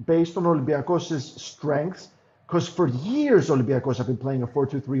based on Olympiacos' strengths, because for years Olympiacos have been playing a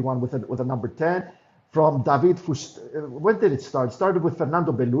 4-2-3-1 with a number 10 from David when did it start? It started with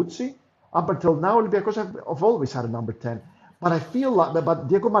Fernando Bellucci. Up until now, Olympiacos have always had a number 10. But I feel like, but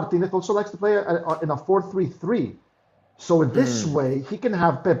Diego Martinez also likes to play in a 4-3-3. So in this way, he can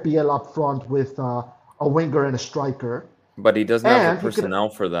have Pep Biel up front with a winger and a striker. But he doesn't have the personnel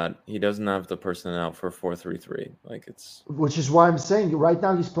for that. He doesn't have the personnel for 4-3-3. Which is why I'm saying right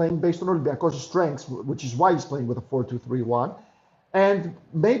now he's playing based on Olympiacos' strengths, which is why he's playing with a 4-2-3-1. And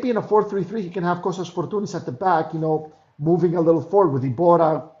maybe in a 4-3-3 he can have Kostas Fortounis at the back, moving a little forward with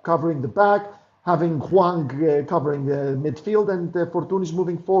Iborra covering the back, having Huang covering the midfield, and Fortounis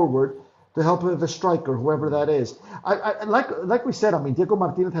moving forward to help the striker, whoever that is. Like we said, Diego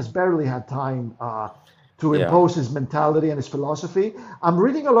Martinez has barely had time to impose his mentality and his philosophy. I'm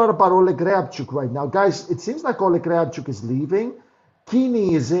reading a lot about Oleg Reabchuk right now. Guys, it seems like Oleg Reabchuk is leaving.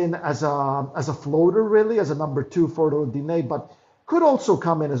 Kini is in as a floater, really, as a number 2 for Rodinei, but could also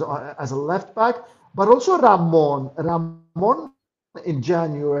come in as a left back. But also Ramon in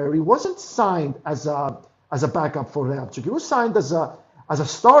January wasn't signed as a backup for Reabchuk. He was signed as a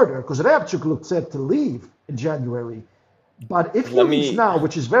starter because Reabchuk looked set to leave in January. But if he leaves now,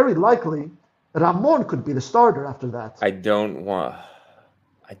 which is very likely, Ramon could be the starter after that. I don't want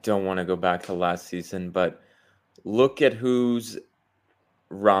to go back to last season, but look at who's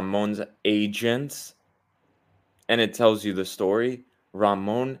Ramon's agents, and it tells you the story.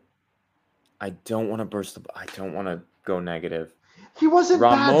 Ramon, I don't want to go negative. He wasn't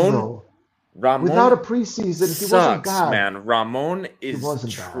bad, though. Ramon without a preseason, he wasn't bad. Man. Ramon is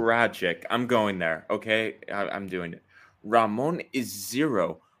tragic. I'm going there, okay? I'm doing it. Ramon is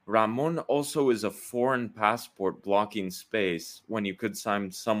 0. Ramon also is a foreign passport blocking space when you could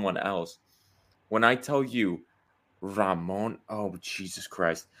sign someone else. When I tell you Ramon, oh, Jesus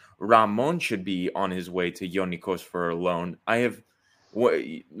Christ. Ramon should be on his way to Ionikos for a loan.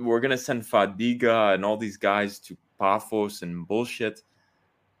 We're going to send Fadiga and all these guys to Paphos and bullshit.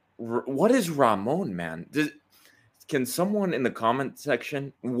 What is Ramon, man? Can someone in the comment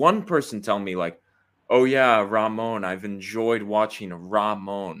section, one person tell me oh yeah, Ramon, I've enjoyed watching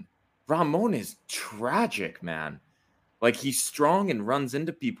Ramon. Ramon is tragic, man. He's strong and runs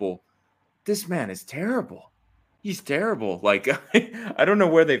into people. This man is terrible. He's terrible. I don't know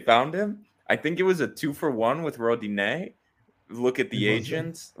where they found him. I think it was a 2-for-1 with Rodinei. Look at the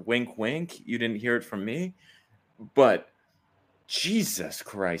agents. Wink, wink. You didn't hear it from me. But Jesus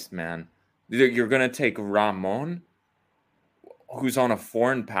Christ, man. You're going to take Ramon, who's on a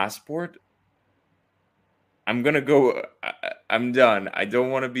foreign passport? I'm going to go. I'm done. I don't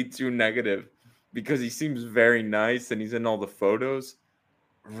want to be too negative because he seems very nice and he's in all the photos.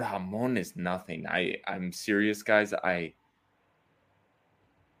 Ramon is nothing. I'm serious, guys.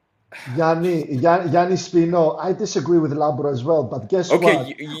 Yanni Spino, I disagree with Labro as well, but guess what? Let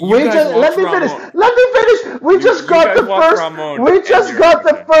me finish. We just got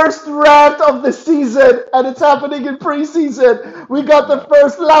the first rant of the season, and it's happening in preseason. We got the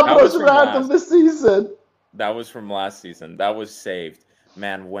first Labro's rant of the season. That was from last season. That was saved.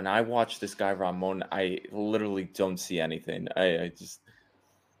 Man, when I watch this guy Ramon, I literally don't see anything. I just...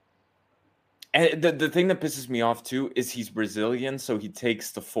 And the thing that pisses me off, too, is he's Brazilian, so he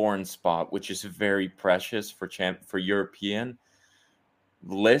takes the foreign spot, which is very precious for European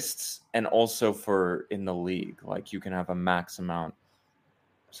lists and also for in the league. You can have a max amount.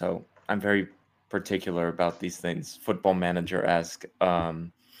 So I'm very particular about these things, Football Manager-esque.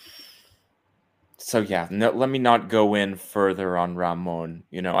 So yeah, let me not go in further on Ramon.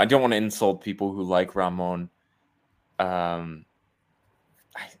 I don't want to insult people who like Ramon.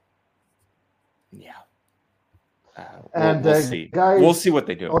 We'll see. Guys, we'll see what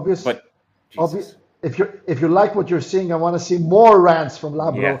they do. If you like what you're seeing, I want to see more rants from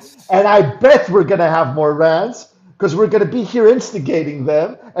Labro. Yes. And I bet we're going to have more rants because we're going to be here instigating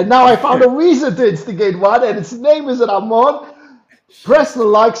them. And now I found a reason to instigate one, and its name is Ramon. Press the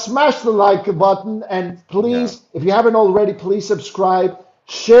like, smash the like button, and please, if you haven't already, please subscribe.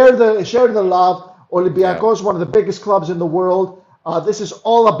 Share the love. Olympiacos, one of the biggest clubs in the world. This is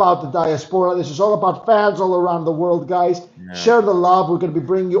all about the diaspora. This is all about fans all around the world, guys. Yeah. Share the love. We're going to be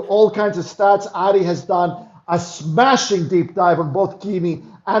bringing you all kinds of stats. Ari has done a smashing deep dive on both Kini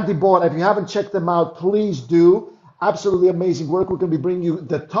and Iborra. If you haven't checked them out, please do. Absolutely amazing work. We're going to be bringing you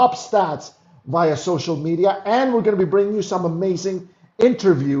the top stats via social media, and we're going to be bringing you some amazing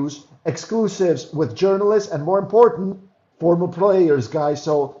interviews, exclusives with journalists, and more important, former players, guys.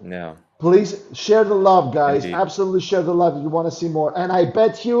 So please share the love, guys. Indeed. Absolutely share the love if you want to see more. And I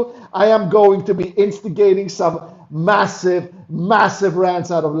bet you I am going to be instigating some massive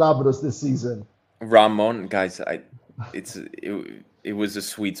rants out of Labros this season. Ramon, guys, it was a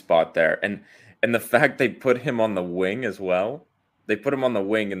sweet spot there, and the fact they put him on the wing as well. They put him on the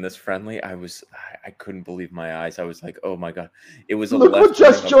wing in this friendly. I couldn't believe my eyes. I was like, oh my god, it was a Look what left wing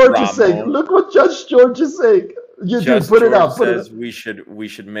Just of George is saying. Ramon. Look what Just George is saying. You dude, Just put it George up. Put it up. says we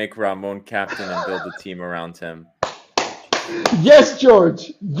should make Ramon captain and build a team around him. Yes,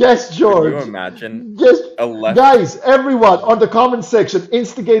 George. Yes, George. Can you imagine? Yes, A left... guys, everyone on the comment section,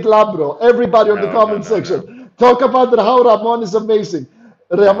 instigate Labro. Everybody on the comment section, talk about how Ramon is amazing.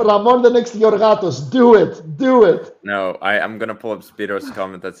 Ramon, the next Yorgatos, do it, do it. No, I'm gonna pull up Spiro's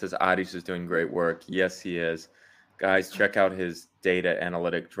comment that says Aris is doing great work. Yes, he is. Guys, check out his data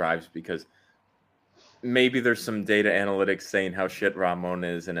analytic drives, because maybe there's some data analytics saying how shit Ramon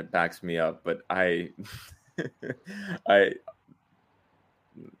is, and it backs me up. But I'm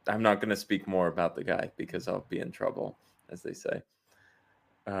not going to speak more about the guy because I'll be in trouble, as they say.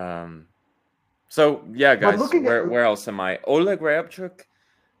 So yeah, guys, where else am I? Oleg Ryabchuk.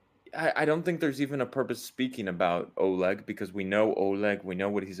 I don't think there's even a purpose speaking about Oleg, because we know Oleg, we know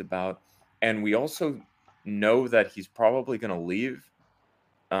what he's about, and we also know that he's probably going to leave.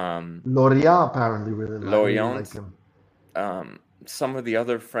 Lorient apparently really like him. Some of the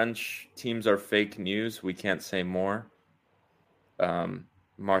other French teams are fake news. We can't say more.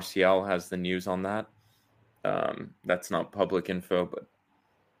 Martial has the news on that. That's not public info, but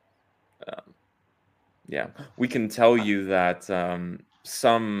yeah, we can tell you that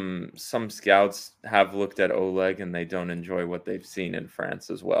some scouts have looked at Oleg and they don't enjoy what they've seen in France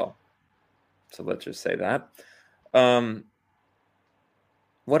as well. So let's just say that.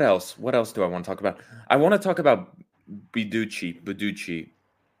 What else? What else do I want to talk about? I want to talk about Buducci.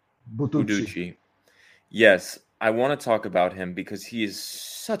 Yes, I want to talk about him because he is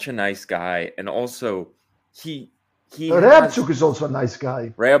such a nice guy, and also Ryabchuk is also a nice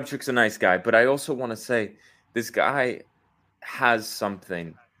guy. Ryabchuk's a nice guy, but I also want to say this guy has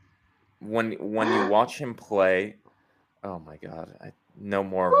something. When you watch him play, oh my god, no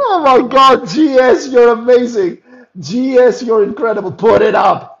more. Oh my god, GS, you're amazing. GS, you're incredible. Put it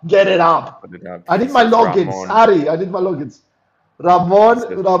up. Get it up. Put it up. I need my logins. Ari, I need my logins. Ramon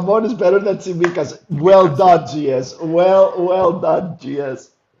is better than Tsimikas. Well done, GS. Well done,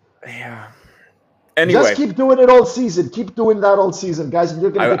 GS. Yeah. Anyway, just keep doing it all season. Keep doing that all season, guys. And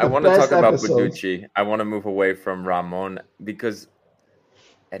you're gonna get the want to best talk about episodes. Buducci. I want to move away from Ramon because,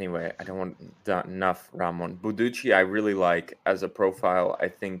 anyway, I don't want enough Ramon. Buducci, I really like as a profile. I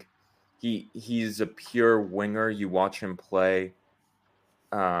think he's a pure winger. You watch him play.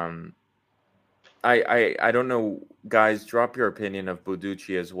 I don't know, guys. Drop your opinion of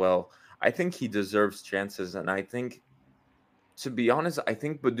Buducci as well. I think he deserves chances, and I think, to be honest, I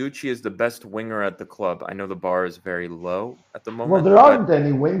think Buducci is the best winger at the club. I know the bar is very low at the moment. Well, there aren't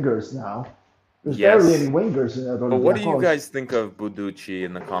any wingers now. There's barely any wingers in that. But what do you guys think of Buducci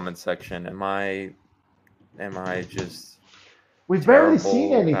in the comment section? Am I just... We've barely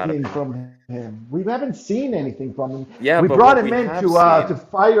seen anything from him. We haven't seen anything from him. Yeah, we brought him in to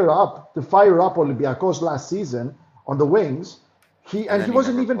fire up Olympiacos last season on the wings. He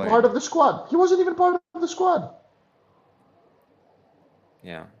wasn't even part of the squad. He wasn't even part of the squad.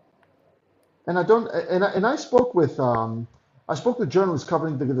 Yeah. And I spoke with journalists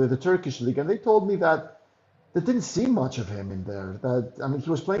covering the Turkish league, and they told me that they didn't see much of him in there. He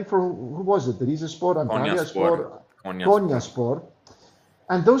was playing for, who was it? Rizespor, Konyaspor.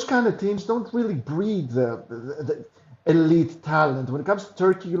 And those kind of teams don't really breed the elite talent. When it comes to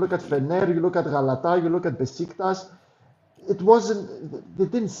Turkey, you look at Fener, you look at Galata, you look at Besiktas. They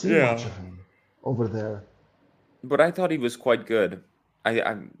didn't see much of him over there. But I thought he was quite good.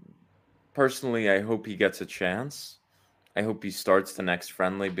 I personally, I hope he gets a chance. I hope he starts the next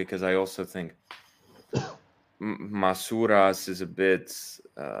friendly, because I also think Masouras is a bit...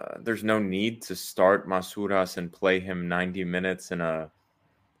 there's no need to start Masouras and play him 90 minutes in a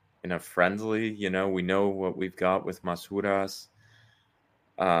friendly. You know, we know what we've got with Masouras.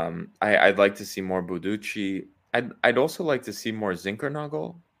 I'd like to see more Buducci. I'd also like to see more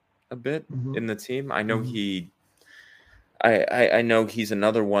Zinkernagel a bit in the team. I know I know he's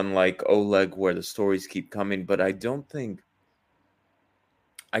another one like Oleg where the stories keep coming, but I don't think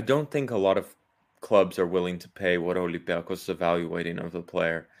a lot of clubs are willing to pay what Olympiacos is evaluating of the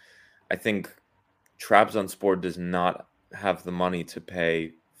player. I think Trabzonspor does not have the money to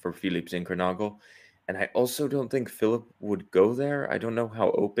pay for Filip Zinkernagel, and I also don't think Philip would go there. I don't know how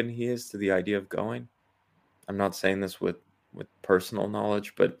open he is to the idea of going. I'm not saying this with personal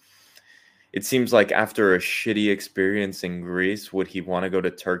knowledge, but it seems like after a shitty experience in Greece, would he want to go to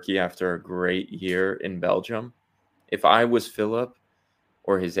Turkey after a great year in Belgium? If I was Philip,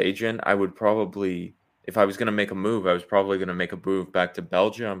 or his agent, I would probably, if I was going to make a move, I was probably going to make a move back to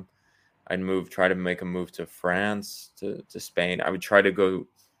Belgium. I'd try to make a move to France, to Spain. I would try to go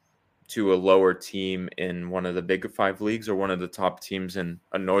to a lower team in one of the big 5 leagues or one of the top teams in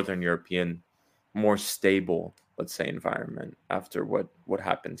a Northern European, more stable, let's say, environment after what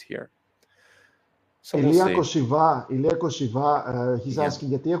happened here. So Ηλία Κωσιβά, he's asking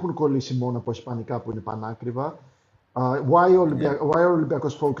γιατί έχουν κολλήσει μόνο από ισπανικά που είναι πανάκριβα. Why are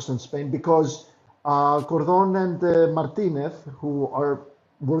Olympiacos focused on Spain? Because Cordon and Martinez, who are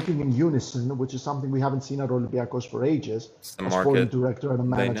working in unison, which is something we haven't seen at Olympiacos for ages, a sporting director and a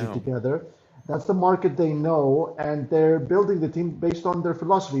manager together. That's the market they know, and they're building the team based on their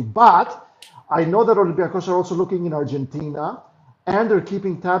philosophy. But I know that Olympiacos are also looking in Argentina, and they're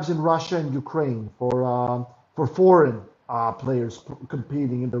keeping tabs in Russia and Ukraine for foreign players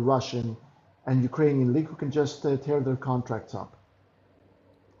competing in the Russian and Ukrainian league who can just tear their contracts up.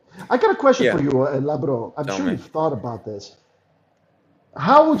 I got a question for you, Labro. I'm sure you've thought about this.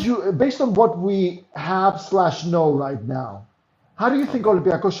 How would you, based on what we have / know right now, how do you think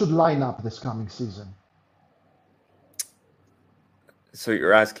Olympiacos should line up this coming season? So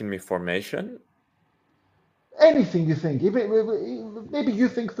you're asking me formation? Anything you think. Maybe you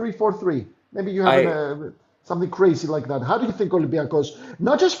think 3-4-3. Maybe you have something crazy like that. How do you think Olympiacos,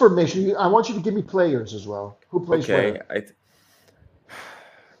 not just formation, I want you to give me players as well. Who plays where?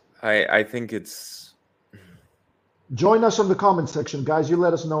 I think it's... Join us on the comment section, guys. You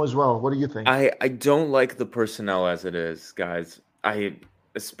let us know as well. What do you think? I don't like the personnel as it is, guys.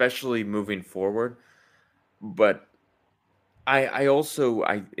 Especially moving forward. But I also,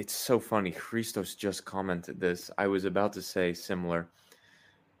 it's so funny. Christos just commented this. I was about to say similar.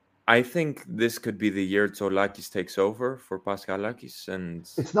 I think this could be the year Tsolakis takes over for Paskalakis, and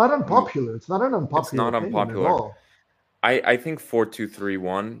it's not unpopular. It's not an unpopular opinion at all. I think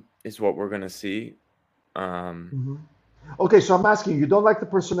 4-2-3-1 is what we're gonna see. Okay, so I'm asking you don't like the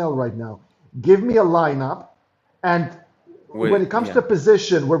personnel right now. Give me a lineup, and when it comes to a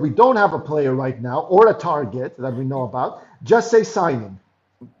position where we don't have a player right now or a target that we know about, just say signing.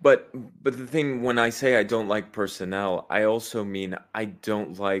 But the thing, when I say I don't like personnel, I also mean I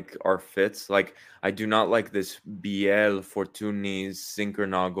don't like our fits. Like, I do not like this Biel, Fortunis,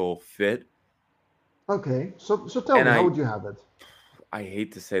 Zinkernagel fit. Okay, so tell me, how would you have it? I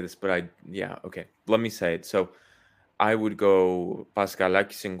hate to say this, but okay. Let me say it. So I would go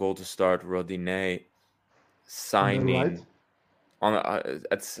Paskalakis in goal to start, Rodiné signing on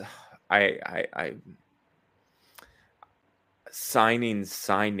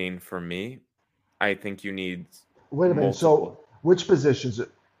signing for me. I think you need. Wait a minute. So which positions?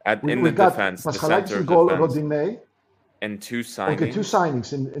 In the defense, the center in goal, defense, Rodiné, and 2 signings. Okay, 2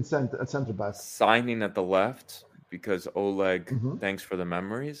 signings at center back. Signing at the left because Oleg. Thanks for the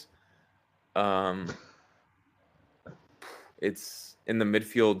memories. It's in the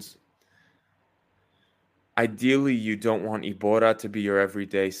midfield. Ideally, you don't want Ibora to be your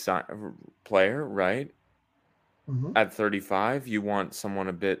everyday player, right? At 35, you want someone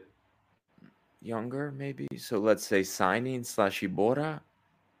a bit younger, maybe. So let's say signing / Ibora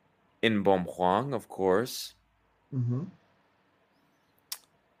in Bom Huang, of course. And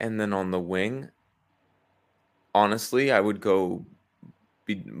then on the wing, honestly, I would go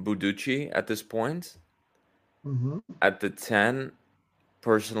Buducci at this point. At the 10,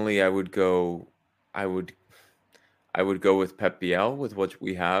 personally, I would go with Pep Biel with what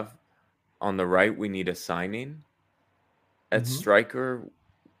we have. On the right, we need a signing. At striker,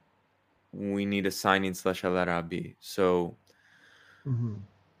 we need a signing / El Arabi. So,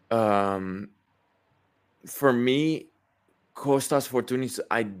 for me, Kostas Fortunis,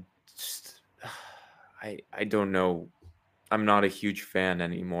 I don't know. I'm not a huge fan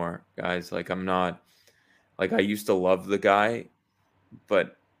anymore, guys. Like, I'm not. Like, I used to love the guy,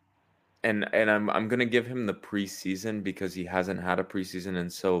 but and I'm gonna give him the preseason because he hasn't had a preseason in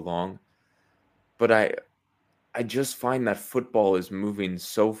so long. But I just find that football is moving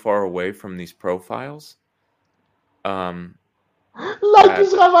so far away from these profiles.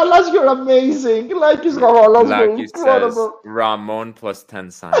 Lakis Ravalas, you're amazing. Lakis Ravalas, you're incredible. Says Ramon plus 10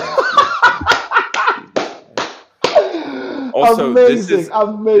 signings. Also, amazing.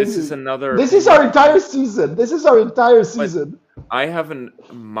 This is another. This is our entire season. I haven't.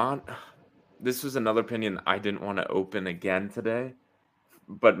 This was another opinion I didn't want to open again today,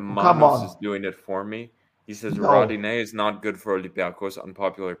 but Manos is doing it for me. He says Rodiné is not good for Olympiacos.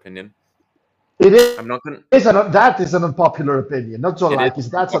 Unpopular opinion. It is. I'm not gonna. That is an unpopular opinion. Not Zolakis.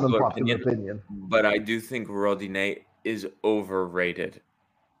 That's an unpopular opinion. But I do think Rodiné is overrated.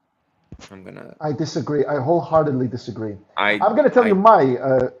 I disagree. I wholeheartedly disagree. I'm I gonna tell you my.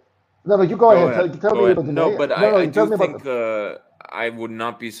 No, you go ahead. Tell me go ahead. about the No, but I tell do me about think I would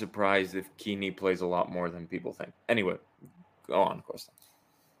not be surprised if Keeney plays a lot more than people think. Anyway, go on, Costa.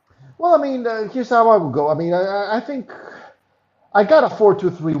 Well, I mean, here's how I would go. I mean, I think I got a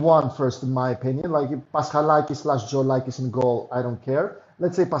 4-2-3-1 first, in my opinion. Like if Paschalakis / Joe Lakis in goal, I don't care.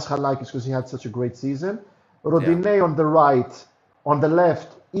 Let's say Paschalakis because he had such a great season. Rodinei on the right, on the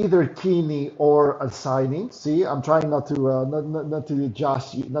left, either Keeney or a signing. See, I'm trying not to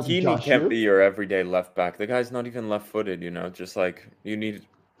josh you. Keeney can't be your everyday left back. The guy's not even left-footed. Just like you need.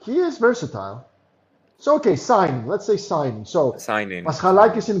 He is versatile. So okay, signing. Let's say signing. So Signing.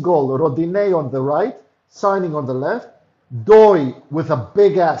 Paschalakis in goal, Rodinei on the right, signing on the left. Doi with a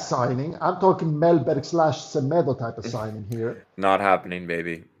big ass signing. I'm talking Melberg / Semedo type of signing here. Not happening,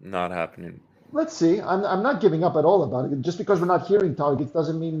 baby. Not happening. Let's see. I'm not giving up at all about it. Just because we're not hearing targets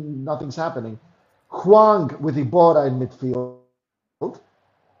doesn't mean nothing's happening. Huang with Iborra in midfield.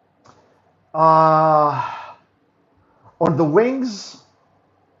 On the wings,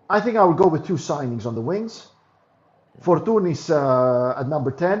 I think I would go with 2 signings on the wings. Fortunis at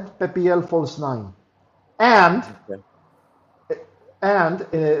number 10, Pepiel false 9. And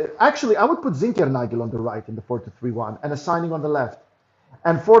actually, I would put Zinkernagel on the right in the 4-2-3-1 and a signing on the left.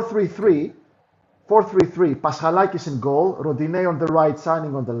 And 4-3-3, Paschalakis in goal, Rodinei on the right,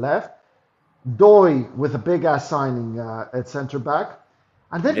 signing on the left. Doi with a big-ass signing at center back.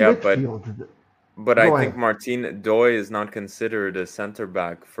 And then midfield. But I think Doi is not considered a center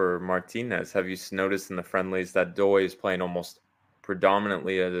back for Martinez. Have you noticed in the friendlies that Doi is playing almost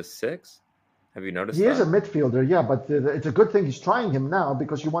predominantly as a 6? Have you noticed that? He is a midfielder, yeah, but it's a good thing he's trying him now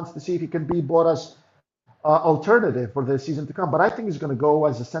because he wants to see if he can be Bora's alternative for the season to come. But I think he's going to go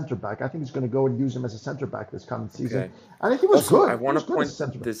as a center back. I think he's going to go and use him as a center back this coming season. Okay. And I think he was good. I want to point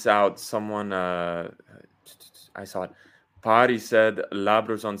this out. Someone, I saw it. Pari said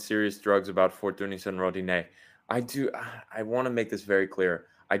Labro's on serious drugs about Fortunis and Rodinei. I want to make this very clear.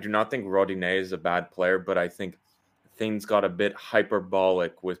 I do not think Rodinei is a bad player, but I think things got a bit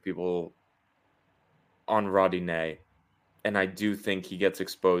hyperbolic with people on Rodinei, and I do think he gets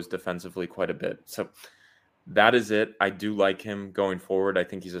exposed defensively quite a bit. So that is it. I do like him going forward. I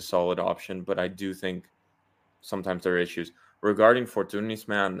think he's a solid option, but I do think sometimes there are issues. Regarding Fortunis,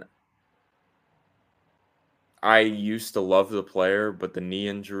 man, I used to love the player, but the knee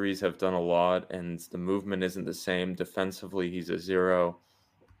injuries have done a lot, and the movement isn't the same. Defensively, he's a 0,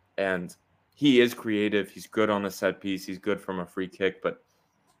 and he is creative. He's good on a set piece. He's good from a free kick, but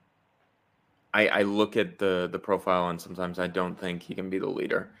I look at the profile, and sometimes I don't think he can be the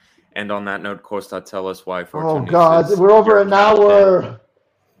leader. And on that note, Costa, tell us why Fortunis. Oh, God, we're over an hour.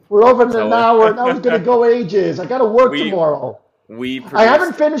 We're over an hour. Now it's going to go ages. I got to work tomorrow. I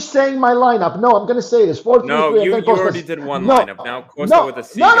haven't finished saying my lineup. No, I'm going to say this. 4-3-3. No, you already did one lineup. Now Costa with a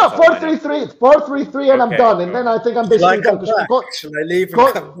C. No, 4-3-3. 4-3-3, and I'm done. And then I think I'm basically done. Should I leave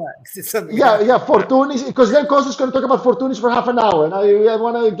and come back? Yeah, Fortunis. Because then Costa's going to talk about Fortunis for half an hour. And I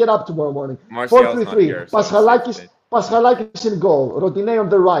want to get up tomorrow morning. 4-3-3. Paschalakis in goal. Rodinei on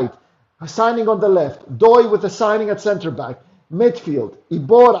the right. Signing on the left. Doi with a signing at center back. Midfield.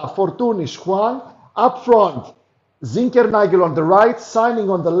 Iborra, Fortunis, Juan. Up front. Zinkernagel on the right,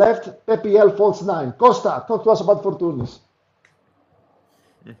 signing on the left, Pepiel false 9. Costa, talk to us about Fortunis.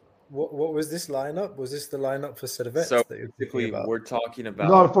 What was this lineup? Was this the lineup for Servette? So basically, we're talking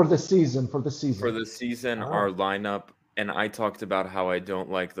about... No, for the season. For the season, our lineup, and I talked about how I don't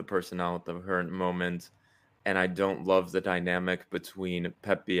like the personnel at the current moment, and I don't love the dynamic between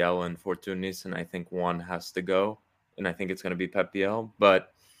Pepiel and Fortunis, and I think one has to go, and I think it's going to be Pepiel,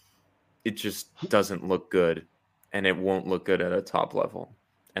 but it just doesn't look good. And it won't look good at a top level,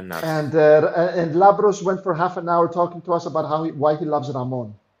 and Labros went for half an hour talking to us about why he loves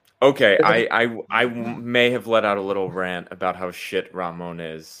Ramon. Okay, I may have let out a little rant about how shit Ramon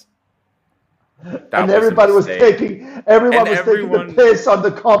is. Everyone was taking the piss on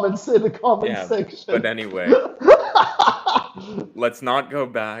the comments in the comment section. But anyway, let's not go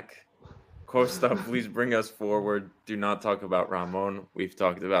back. Costa, please bring us forward. Do not talk about Ramon. We've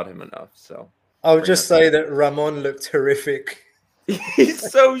talked about him enough. So. I would just say that Ramon looked horrific.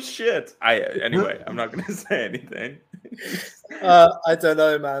 He's so shit. Anyway, I'm not going to say anything. I don't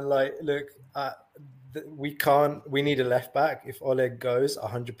know, man. Like, look, we need a left back. If Oleg goes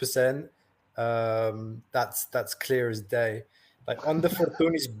 100%, that's clear as day. Like on the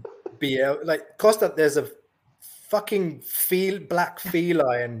Fortunis BL, like Costa, there's a fucking black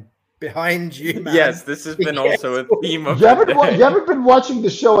feline behind you, man. Yes, this has been also a theme of you haven't been watching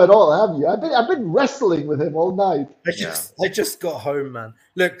the show at all, have you? I've been wrestling with him all night. I just got home, man.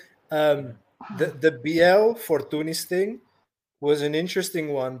 Look, The BL Fortunis thing was an interesting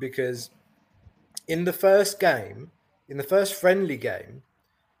one because in the first friendly game,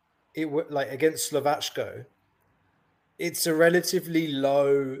 it was like against Slovačko. It's a relatively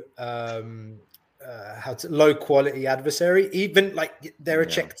low, low quality adversary. Even like they're a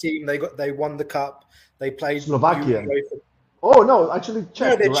Czech team. They won the cup. They played Slovakia. Oh no, actually Czech.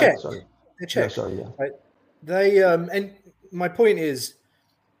 No, they're Czech. Right, sorry. They're Czech. Yeah, sorry, yeah. Right. They and my point is,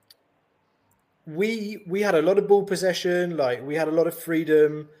 we had a lot of ball possession. Like we had a lot of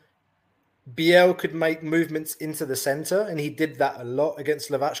freedom. BL could make movements into the center, and he did that a lot against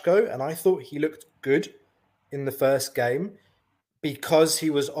Slovačko. And I thought he looked good in the first game because he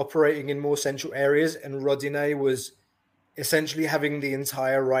was operating in more central areas, and Rodinei was essentially having the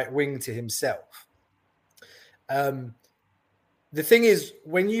entire right wing to himself. The thing is,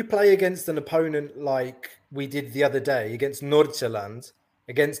 when you play against an opponent like we did the other day against Nordsjælland,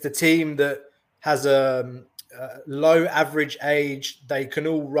 against a team that has a low average age, they can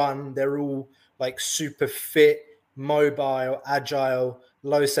all run, they're all like super fit, mobile, agile,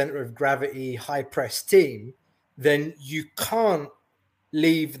 low center of gravity, high press team, then you can't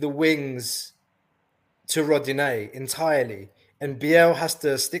leave the wings to Rodinei entirely. And BL has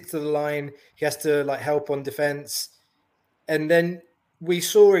to stick to the line. He has to like help on defense. And then we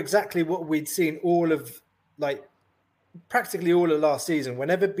saw exactly what we'd seen practically all of last season.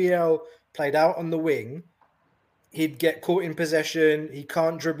 Whenever BL played out on the wing, he'd get caught in possession. He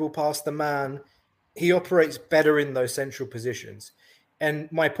can't dribble past the man. He operates better in those central positions. And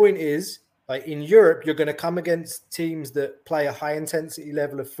my point is, like in Europe, you're going to come against teams that play a high intensity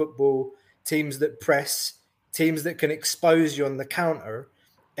level of football, teams that press, teams that can expose you on the counter.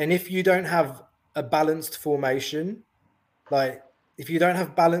 And if you don't have a balanced formation, like if you don't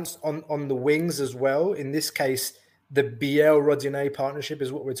have balance on the wings as well, in this case, the BL Rodinei partnership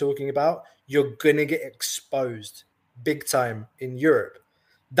is what we're talking about, you're going to get exposed big time in Europe.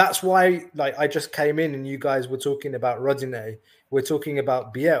 That's why, like, I just came in and you guys were talking about Rodinei. We're talking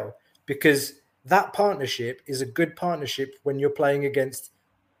about BL because that partnership is a good partnership when you're playing against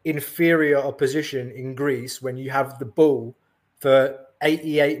inferior opposition in Greece, when you have the ball for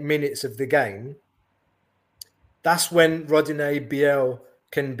 88 minutes of the game. That's when Rodinei BL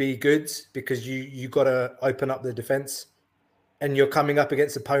can be good because you got to open up the defense and you're coming up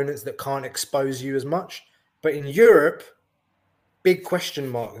against opponents that can't expose you as much. But in Europe, big question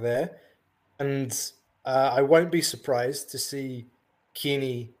mark there. And I won't be surprised to see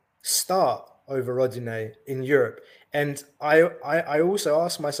Kini start over Rodinei in Europe. And I also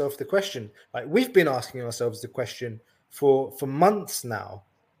ask myself the question, like we've been asking ourselves the question for months now.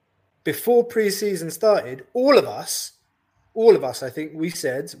 Before pre-season started, all of us, I think we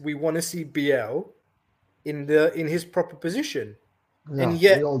said we want to see BL in his proper position. Yeah, and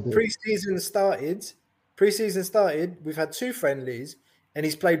yet pre-season started, we've had 2 friendlies and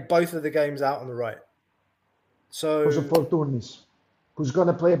he's played both of the games out on the right. So Jose Fortunis, who's going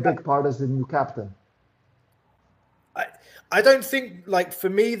to play a big part as the new captain. I don't think, like, for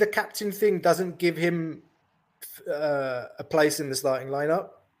me, the captain thing doesn't give him a place in the starting lineup.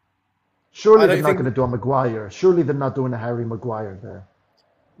 Surely they're not going to do a Maguire. Surely they're not doing a Harry Maguire there.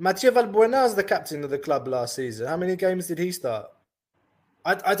 Mathieu Valbuena is the captain of the club last season. How many games did he start?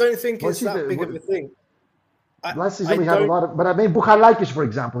 I don't think it's that big of a thing. Last season we had a lot of... But I mean, Bukhalakis, for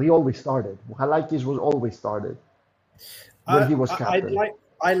example, he always started. Bukhalakis was always started when he was captain.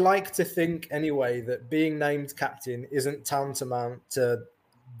 I like to think, anyway, that being named captain isn't tantamount to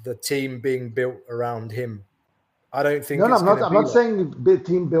the team being built around him. I don't think. I'm not saying the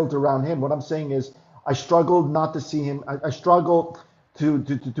team built around him. What I'm saying is, I struggle not to see him. I struggle to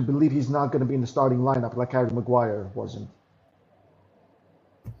believe he's not going to be in the starting lineup like Harry Maguire wasn't.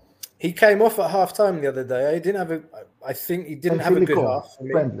 He came off at halftime the other day. He didn't have I think he didn't have a good half.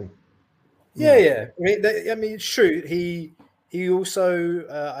 Friendly. Yeah. I mean, it's true. He also.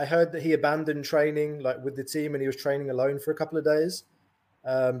 I heard that he abandoned training like with the team, and he was training alone for a couple of days.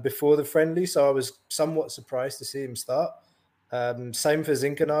 Before the friendly, so I was somewhat surprised to see him start. Same for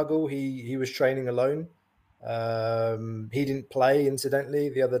Zinkernagel. He was training alone. He didn't play, incidentally,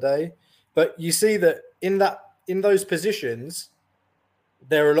 the other day. But you see that in those positions,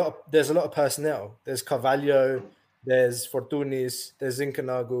 there's a lot of personnel. There's Carvalho, there's Fortunis, there's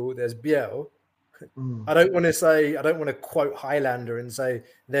Zinkernagel, there's Biel. I don't want to quote Highlander and say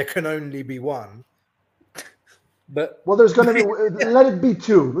there can only be one. But there's going to be. Let it be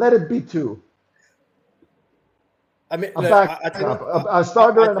 2. Let it be 2. I mean, a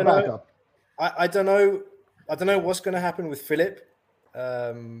starter and a backup. I don't know. I don't know what's going to happen with Philip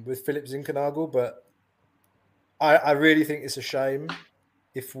Zinkernagel, but I really think it's a shame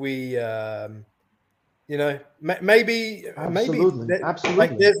if we, maybe Absolutely.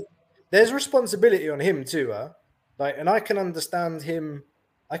 like there's responsibility on him too, like, and I can understand him.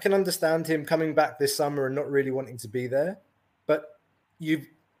 I can understand him coming back this summer and not really wanting to be there, but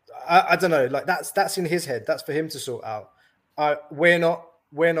I don't know, like that's in his head. That's for him to sort out. We're not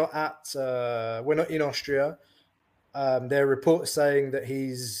in Austria. There are reports saying that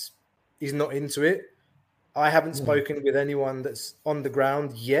he's not into it. I haven't spoken with anyone that's on the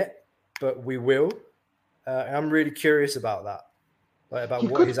ground yet, but we will. I'm really curious about that. Like, about He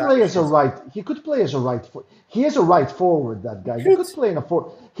what could his play as a actions. right. He could play as a right. He is a right forward. That guy. He could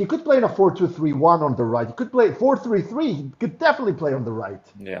play in a 4-2-3-1 on the right. He could play 4-3-3. He could definitely play on the right.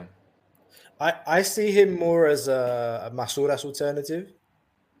 Yeah. I see him more as a Masouras alternative,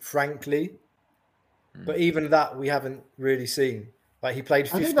 frankly. But even that we haven't really seen. Like, he played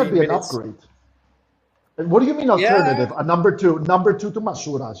 15 I think that'd be minutes. an upgrade. What do you mean alternative? Yeah. A number two to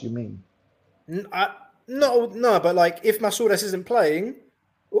Masouras, you mean? No, but like, if Masouras isn't playing,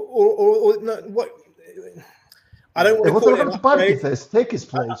 or no, what? I don't want to call it an upgrade. Take his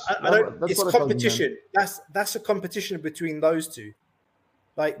place. It's competition. That's a competition between those two.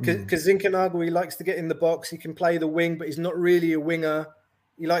 Like, because Zinchenko, he likes to get in the box. He can play the wing, but he's not really a winger.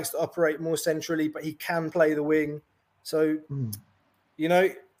 He likes to operate more centrally, but he can play the wing. So,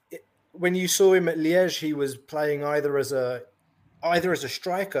 when you saw him at Liège, he was playing either as a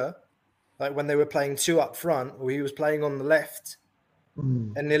striker, like when they were playing two up front, or he was playing on the left,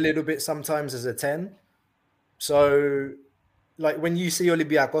 and a little bit sometimes as a 10. So, like, when you see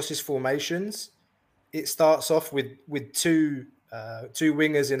Olympiacos' formations, it starts off with two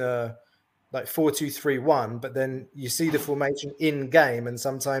wingers in a like 4-2-3-1, but then you see the formation in game, and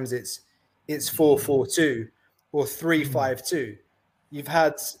sometimes it's 4-4-2 or 3-5-2. You've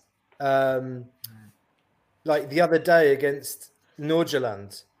had like the other day against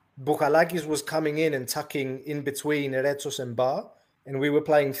Norgeland, Bouchalakis was coming in and tucking in between Eretos and Bar, and we were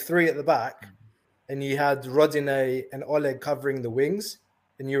playing three at the back, and you had Rodinei and Oleg covering the wings,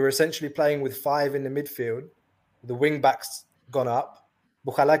 and you were essentially playing with five in the midfield. The wing backs gone up,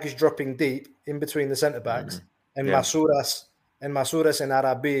 Bouchalakis dropping deep in between the centre backs, and Masouras and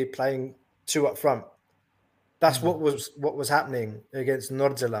Arabi playing two up front. That's what was happening against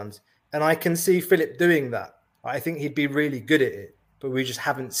Nordsjælland, and I can see Philip doing that. I think he'd be really good at it, but we just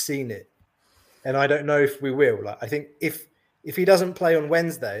haven't seen it, and I don't know if we will. Like, I think if he doesn't play on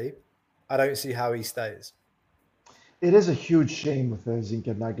Wednesday, I don't see how he stays. It is a huge shame with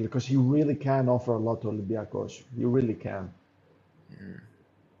Zinchenko, because he really can offer a lot to Olympiacos. He really can.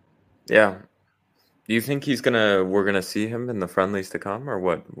 Yeah. Do you think we're gonna see him in the friendlies to come, or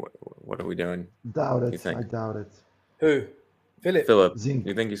what are we doing? Doubt it. I doubt it. Who? Philip. Zink.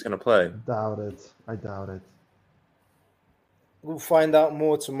 You think he's gonna play? Doubt it. I doubt it. We'll find out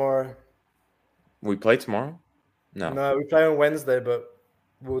more tomorrow. We play tomorrow? No, we play on Wednesday, but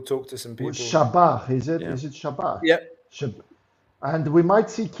we'll talk to some people. Shabbat, is it? Yeah. Is it Shabbat? Yeah. And we might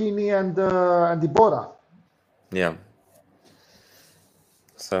see Kini and Ibora. Yeah.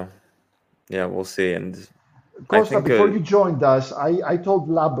 So, yeah, we'll see. And Costa, before you joined us, I told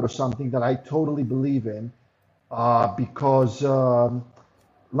Labro something that I totally believe in, because,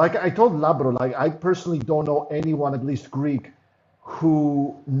 like I told Labro, like, I personally don't know anyone, at least Greek,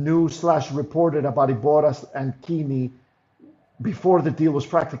 who knew / reported about Ibora and Kini before the deal was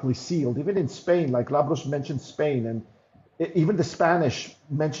practically sealed. Even in Spain, like Labros mentioned Spain, and even the Spanish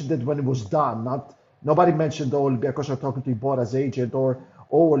mentioned it when it was done. Nobody mentioned, Olympiacos are talking to Ibora's agent, or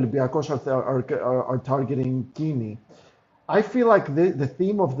Olympiacos are targeting Kini. I feel like the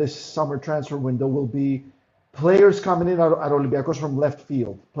theme of this summer transfer window will be players coming in at Olympiacos from left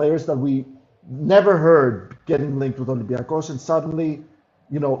field, players that we never heard getting linked with Olympiacos, and suddenly,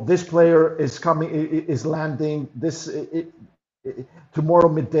 this player is landing tomorrow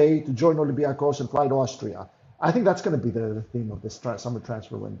midday to join Olympiacos and fly to Austria. I think that's going to be the theme of this summer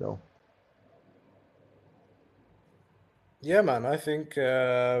transfer window. Yeah, man. I think,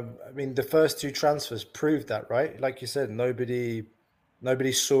 the first two transfers proved that, right? Like you said, nobody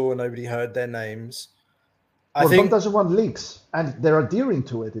saw, nobody heard their names. I think doesn't want leaks, and they're adhering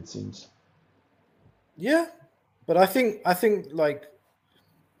to it, it seems. Yeah, but I think like,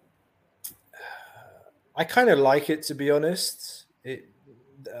 I kind of like it, to be honest.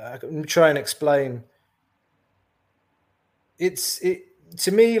 I'm trying to explain.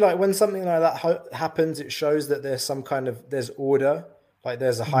 To me, like, when something like that happens, it shows that there's order, like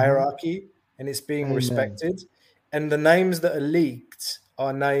there's a hierarchy, and it's being respected. And the names that are leaked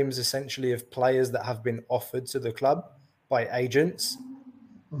are names essentially of players that have been offered to the club by agents,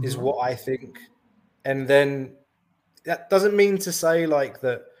 is what I think. And then that doesn't mean to say like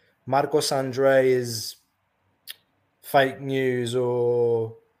that Marcos Andre is fake news,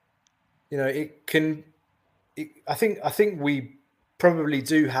 or it can. I think we probably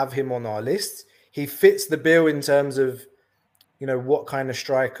do have him on our list. He fits the bill in terms of what kind of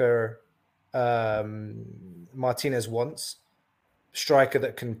striker Martinez wants. Striker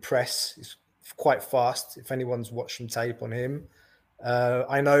that can press, is quite fast. If anyone's watched some tape on him,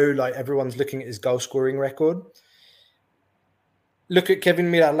 I know like everyone's looking at his goal scoring record. Look at Kevin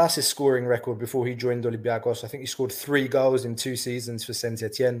Miralas' scoring record before he joined Olympiacos. I think he scored 3 goals in 2 seasons for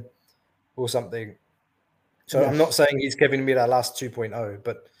Saint-Etienne or something. So yes. I'm not saying he's Kevin Miralas 2.0,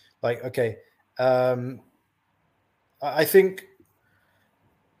 but like, okay. I think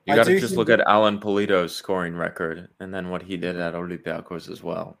you got to just look at Alan Pulido's scoring record and then what he did at Olympiacos as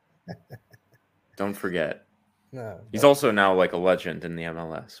well. Don't forget. No, he's also now like a legend in the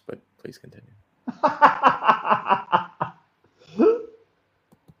MLS, but please continue.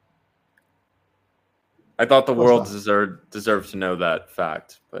 I thought the world deserved to know that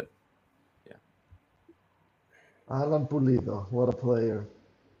fact, but yeah. Alan Pulido, what a player.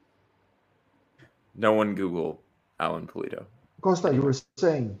 No one Google Alan Pulido. Costa, you were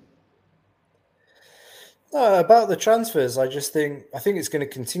saying? About the transfers, I think it's going to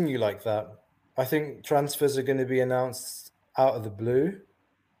continue like that. I think transfers are going to be announced out of the blue.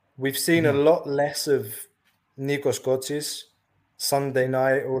 We've seen a lot less of Nikos Kotsis Sunday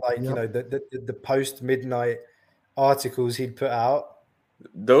night, or like the post midnight articles he'd put out.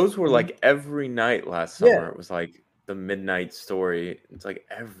 Those were like every night last summer. It was like the midnight story. It's like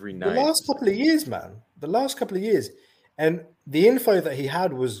every night. The last couple of years, man. The last couple of years. And the info that he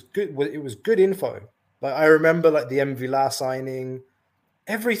had was good. It was good info. Like I remember like the M. Villar signing,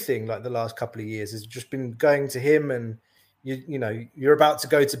 everything like the last couple of years has just been going to him, and you're about to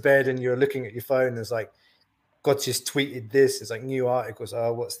go to bed and you're looking at your phone and it's like, Kotsis tweeted this. It's like new articles.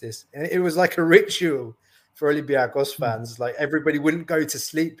 Oh, what's this? And it was like a ritual for Olympiacos fans. Like everybody wouldn't go to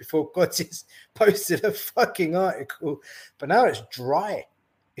sleep before Kotsis posted a fucking article. But now it's dry.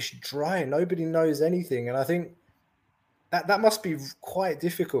 It's dry. Nobody knows anything. And I think that must be quite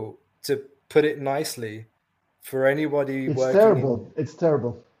difficult, to put it nicely, for anybody working. It's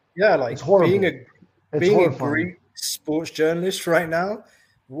terrible. Yeah, like it's horrible. being a Greek sports journalist right now,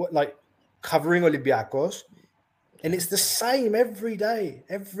 covering Olympiacos. And it's the same every day.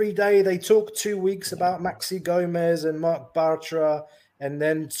 Every day they talk 2 weeks about Maxi Gomez and Mark Bartra, and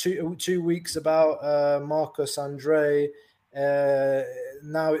then two weeks about Marcos Andre.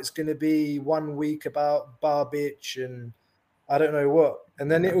 Now it's going to be 1 week about Barbic and I don't know what. And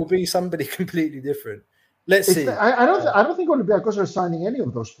then it will be somebody completely different. Let's see. I don't think Olympiacos are signing any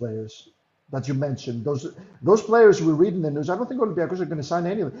of those players that you mentioned. Those players we read in the news, I don't think Olympiacos are going to sign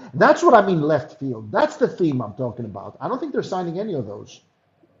any of them. That's what I mean, left field. That's the theme I'm talking about. I don't think they're signing any of those.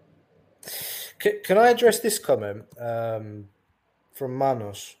 Can I address this comment from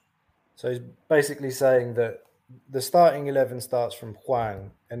Manos? So he's basically saying that the starting 11 starts from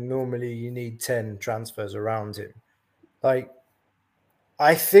Juan, and normally you need 10 transfers around him. Like,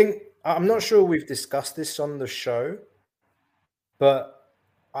 I'm not sure we've discussed this on the show, but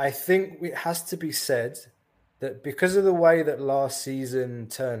I think it has to be said that because of the way that last season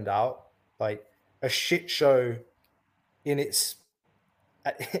turned out, like a shit show in its...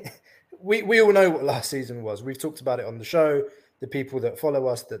 we all know what last season was. We've talked about it on the show. The people that follow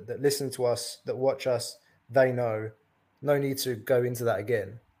us, that listen to us, that watch us, they know. No need to go into that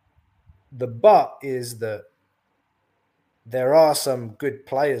again. The but is that there are some good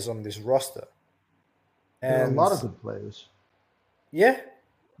players on this roster. And there are a lot of good players. Yeah,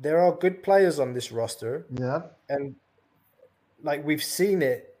 there are good players on this roster. Yeah. And like we've seen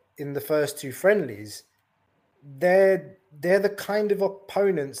it in the first 2 friendlies, they're the kind of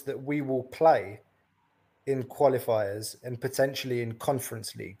opponents that we will play in qualifiers and potentially in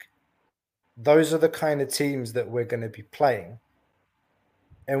Conference League. Those are the kind of teams that we're going to be playing.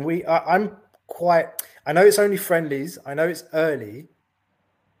 And I know it's only friendlies. I know it's early,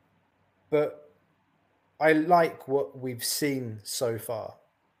 but I like what we've seen so far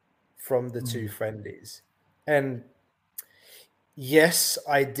from the 2 friendlies. And yes,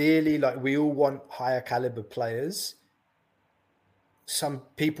 ideally, like we all want higher caliber players. Some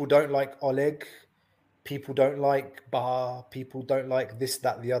people don't like Oleg. People don't like Bar. People don't like this,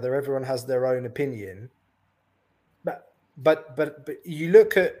 that, the other. Everyone has their own opinion. But you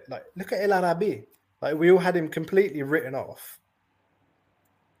look at El Arabi. Like we all had him completely written off.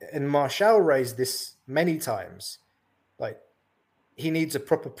 And Marshall raised this many times. Like he needs a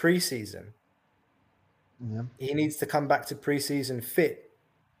proper preseason. Yeah. He needs to come back to preseason fit.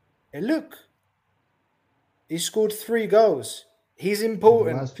 And look, He scored 3 goals. He's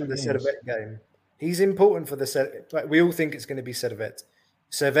important for the Servette game. He's important for the like we all think it's going to be Servette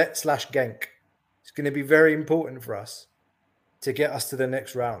 /Genk. It's going to be very important for us to get us to the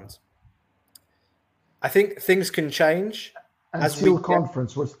next round. I think things can change until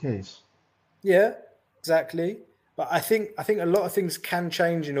conference, worst case. Yeah, exactly. But I think a lot of things can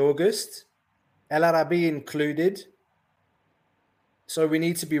change in August, El Arabi included. So we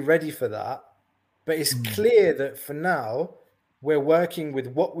need to be ready for that. But it's clear that for now, we're working with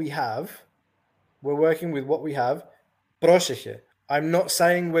what we have. Prošeće. I'm not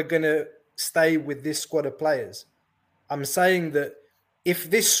saying we're going to stay with this squad of players. I'm saying that if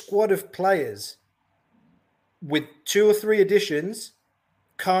this squad of players with 2 or 3 additions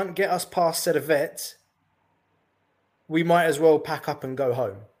can't get us past Servette, we might as well pack up and go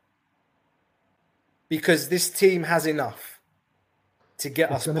home. Because this team has enough to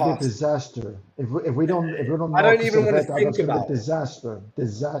get us past. It's going to be a disaster. If we don't I don't even want to think about it. Disaster.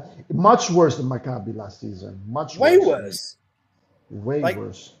 Much worse than Maccabi last season. Way worse. Way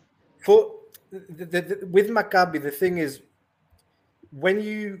worse. With Maccabi, the thing is,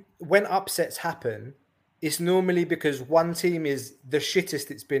 when upsets happen, it's normally because one team is the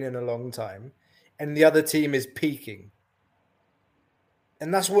shittest it's been in a long time, and the other team is peaking.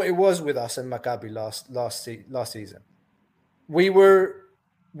 And that's what it was with us and Maccabi last season. We were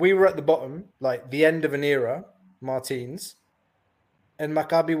at the bottom, like the end of an era, Martins, and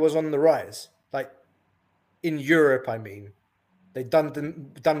Maccabi was on the rise. Like in Europe, I mean, they'd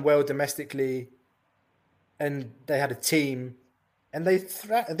done well domestically, and they had a team, and they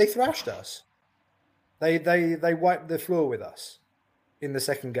thrashed us. They wiped the floor with us in the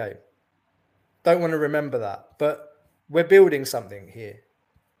second game. Don't want to remember that, but we're building something here.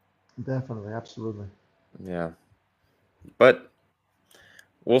 Definitely, absolutely. Yeah. But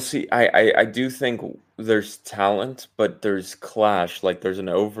we'll see. I do think there's talent, but there's clash. Like there's an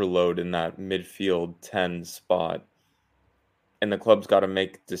overload in that midfield 10 spot. And the club's got to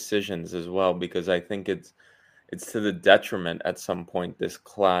make decisions as well, because I think it's to the detriment at some point, this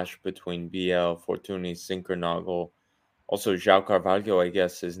clash between BL, Fortuny, Zinkernagel. Also, João Carvalho, I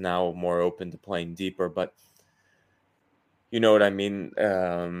guess, is now more open to playing deeper. But you know what I mean?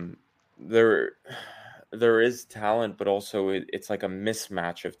 There is talent, but also it's like a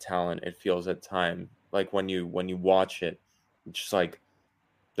mismatch of talent. It feels at time, like when you watch it, it's just like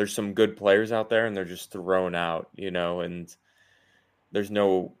there's some good players out there and they're just thrown out, and there's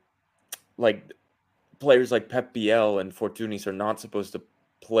no like players like Pep Biel and Fortunis are not supposed to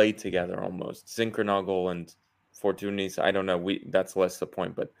play together almost. Zinkernagel and Fortunis, I don't know. That's less the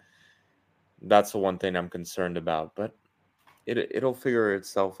point, but that's the one thing I'm concerned about. But it'll figure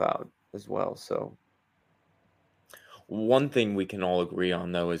itself out as well. So one thing we can all agree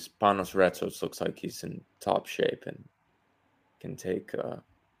on, though, is Panos Retsos looks like he's in top shape and can take...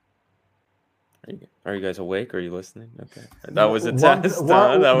 Are you guys awake? Are you listening? Okay. That was a test.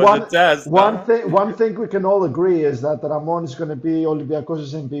 One thing we can all agree is that Ramon is going to be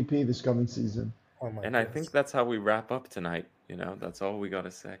Olympiacos' MVP this coming season. And I think that's how we wrap up tonight. That's all we got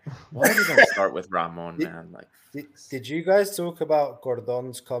to say. Why did I start with Ramon, man? Did you guys talk about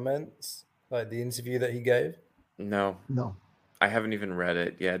Gordon's comments, like the interview that he gave? No. I haven't even read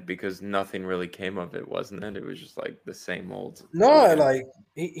it yet because nothing really came of it, wasn't it? It was just like the same old. No, like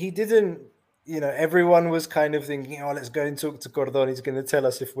he didn't. Everyone was kind of thinking, let's go and talk to Gordon. He's going to tell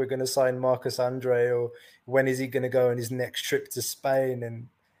us if we're going to sign Marcus Andre or when is he going to go on his next trip to Spain. And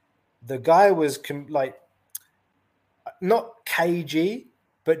the guy was not cagey,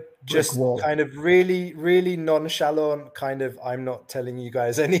 but just kind of really, really nonchalant, kind of, I'm not telling you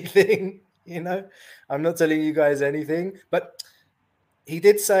guys anything, I'm not telling you guys anything. But he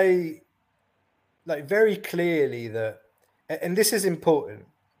did say like very clearly that, and this is important,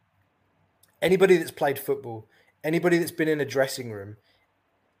 anybody that's played football, anybody that's been in a dressing room,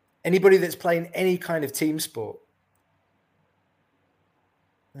 anybody that's playing any kind of team sport,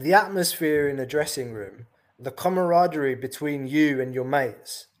 the atmosphere in a dressing room, the camaraderie between you and your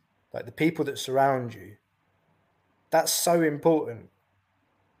mates, like the people that surround you, that's so important.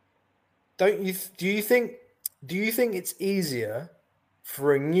 Do you think it's easier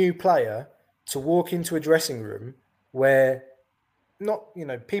for a new player to walk into a dressing room where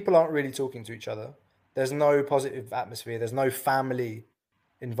people aren't really talking to each other, there's no positive atmosphere, there's no family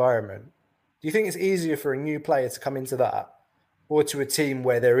environment? Do you think it's easier for a new player to come into that, or to a team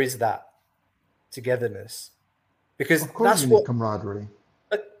where there is that togetherness? Because that's what camaraderie.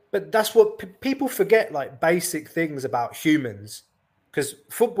 But that's what people forget, like basic things about humans. Because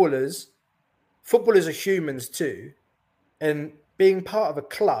footballers are humans too, and being part of a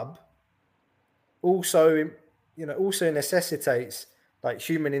club also also necessitates like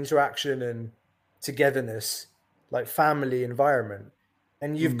human interaction and togetherness, like family environment.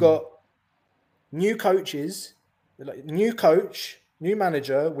 And you've got new coaches, like new coach, new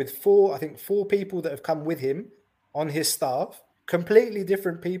manager with four people that have come with him on his staff, completely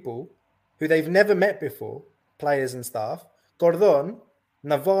different people who they've never met before, players and staff. Gordon,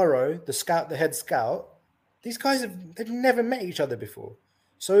 Navarro, the head scout, these guys they've never met each other before.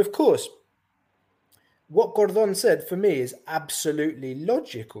 So of course, what Gordon said for me is absolutely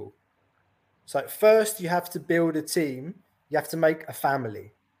logical. It's like, first you have to build a team, you have to make a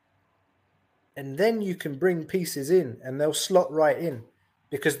family. And then you can bring pieces in and they'll slot right in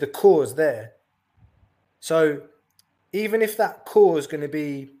because the core is there. So even if that core is going to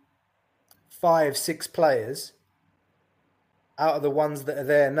be 5-6 players out of the ones that are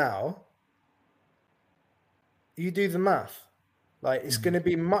there now, you do the math. Like, it's going to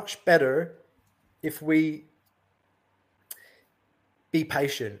be much better if we be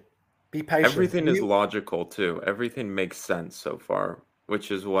patient. Be patient. Everything is logical too. Everything makes sense so far,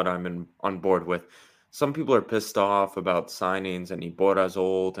 which is what I'm on board with. Some people are pissed off about signings and Ibora's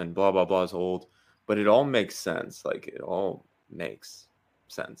old and blah, blah, blah's old, but it all makes sense. Like, it all makes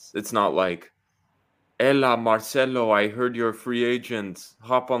sense. It's not like, Ella, Marcelo, I heard you're a free agent.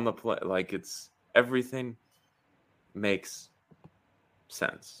 Hop on the plane. Like, it's everything makes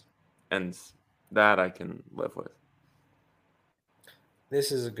sense. And that I can live with.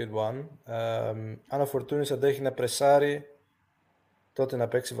 This is a good one. Αν ο Φορτούνης αντέχει να πρεσάρει, τότε να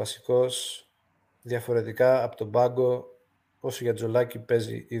παίξει βασικός, διαφορετικά από τον πάγκο, όσο για Τζολάκη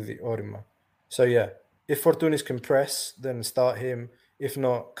παίζει ήδη όρημα. So yeah, if Fortounis can press, then start him. If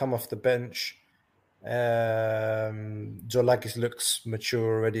not, come off the bench. Jolakis looks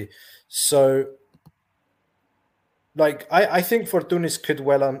mature already. So, like, I think Fortounis could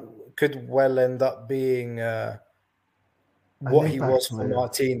well end up being what he was for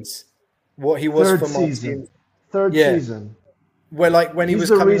Martins. What he was for Martins. Third season. Well, like when he was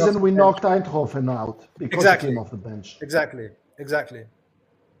the coming reason off we the knocked Eindhoven out because he came off the bench. Exactly.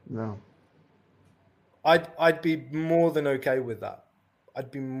 Yeah. I'd be more than okay with that.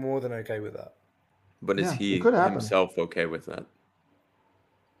 But is he himself okay with that?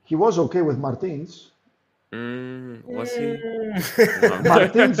 He was okay with Martins. Was he?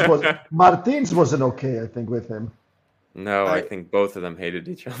 Martins wasn't okay, I think, with him. No, I think both of them hated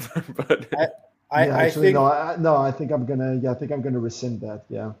each other. But I think I'm gonna rescind that.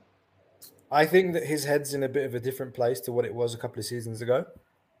 Yeah. I think that his head's in a bit of a different place to what it was a couple of seasons ago.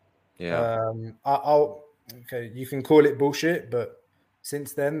 Yeah. Okay, you can call it bullshit, but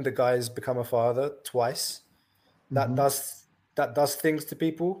since then the guy's become a father twice. That does things to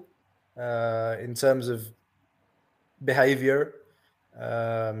people in terms of behavior.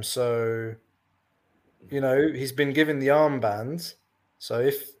 So he's been given the armband. So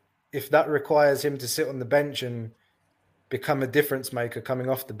if that requires him to sit on the bench and become a difference maker coming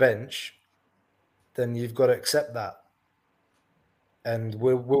off the bench, then you've got to accept that. And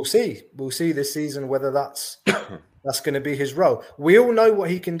we'll see. We'll see this season whether that's going to be his role. We all know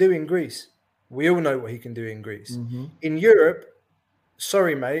what he can do in Greece. In Europe,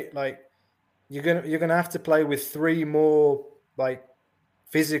 sorry, mate, like you're gonna have to play with three more like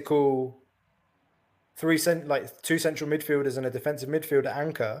physical, two central midfielders and a defensive midfielder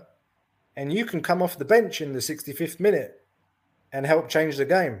anchor, and you can come off the bench in the 65th minute and help change the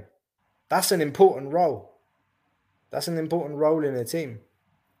game. That's an important role. In a team.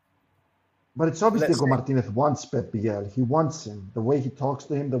 But it's obvious Diego Martinez wants Pep Biel. He wants him. The way he talks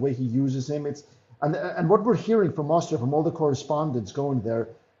to him, the way he uses him. And what we're hearing from Austria, from all the correspondents going there,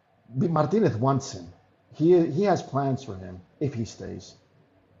 Martinez wants him. He has plans for him if he stays.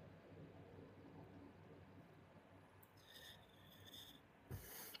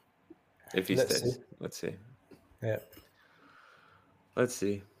 If he stays. Let's see. Yeah. Let's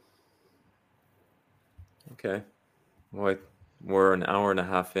see. Okay. Well, we're an hour and a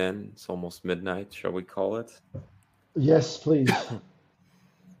half in. It's almost midnight. Shall we call it? Yes, please.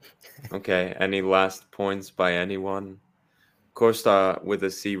 Okay. Any last points by anyone? Costa with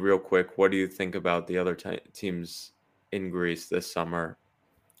a C real quick. What do you think about the other teams in Greece this summer?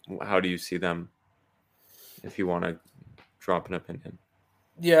 How do you see them? If you want to drop an opinion.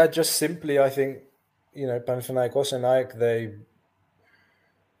 Yeah, just simply, I think, Panathinaikos and AEK,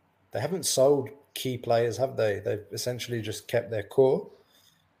 they haven't sold key players, have they? They've essentially just kept their core,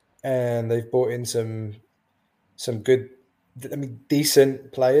 and they've brought in some good,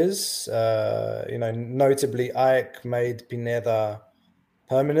 decent players. Notably, AEK made Pineda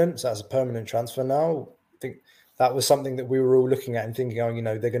permanent, so that's a permanent transfer now. I think that was something that we were all looking at and thinking,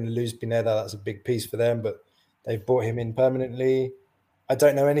 they're going to lose Pineda. That's a big piece for them, but They've brought him in permanently. I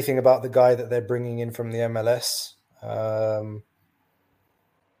don't know anything about the guy that they're bringing in from the MLS.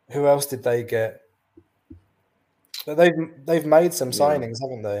 Who else did they get? But they've made some signings,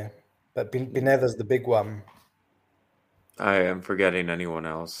 haven't they? But Bineda's the big one. I am forgetting anyone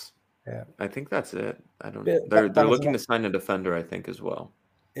else. Yeah, I think that's it. They're looking to sign a defender, I think, as well.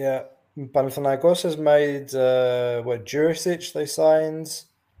 Yeah, Panathinaikos has made Jurisic they signed.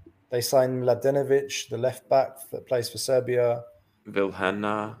 They signed Mladenovic, the left back that plays for Serbia.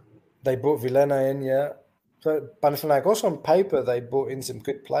 Vilhena. They brought Vilena in, yeah. So Panathinaikos on paper they brought in some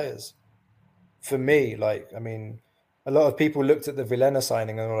good players. For me, a lot of people looked at the Vilena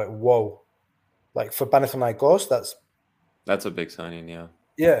signing and were like, "Whoa!" Like for Panathinaikos, that's a big signing, yeah.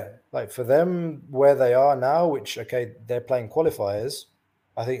 Yeah, like for them where they are now, which they're playing qualifiers.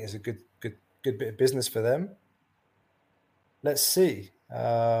 I think it's a good bit of business for them. Let's see.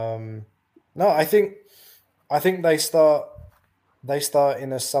 No, I think they start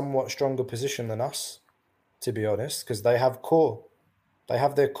in a somewhat stronger position than us, to be honest, because they have core. They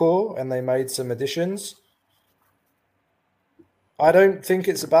have their core, and they made some additions. I don't think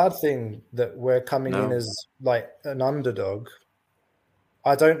it's a bad thing that we're coming in as like an underdog.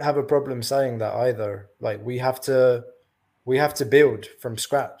 I don't have a problem saying that either. Like we have to build from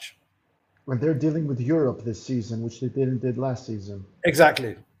scratch. When they're dealing with Europe this season, which they did last season.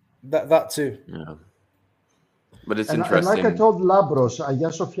 Exactly. That too. Yeah. But it's interesting. And like I told Labros,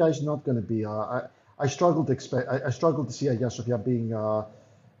 Hagia Sophia is not going to be. I struggle to see Hagia Sophia being a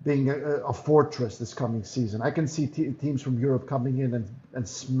fortress this coming season. I can see teams from Europe coming in and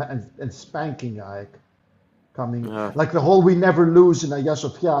spanking AEK. Like the whole we never lose in Hagia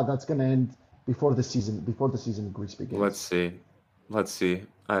Sophia. That's going to end before the season in Greece begins. Let's see.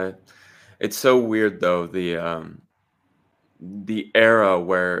 It's so weird though, the era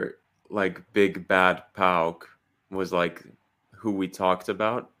where like Big Bad PAOK was like who we talked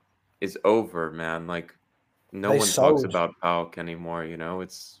about is over, man. Like no one talks about PAOK anymore, you know.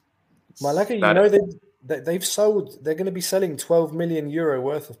 It's Malaka, they've sold. They're going to be selling 12 million euro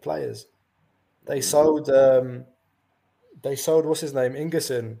worth of players. They sold what's his name,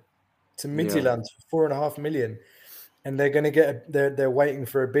 Ingerson, to Midtjylland for 4.5 million. And they're going to get they're waiting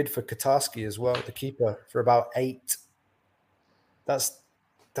for a bid for Katarski as well, the keeper, for about 8. That's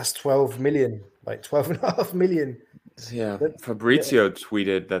 12 million, like 12.5 million. Yeah, Fabrizio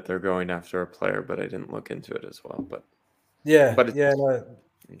tweeted that they're going after a player, but I didn't look into it as well. But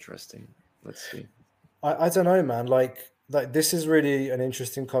interesting. Let's see. I don't know, man. Like this is really an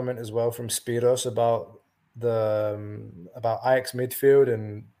interesting comment as well from Spiros about Ajax midfield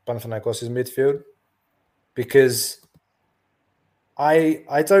and Panathinaikos' midfield, because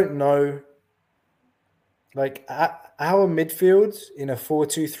I don't know, like our midfield in a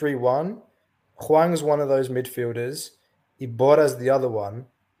 4-2-3-1, Huang's one of those midfielders, Ibora's the other one,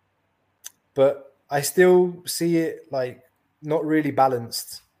 but I still see it like not really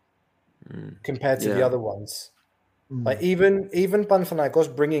balanced compared to the other ones. Like even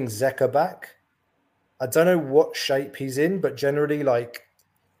Panathinaikos bringing Zeka back, I don't know what shape he's in, but generally, like,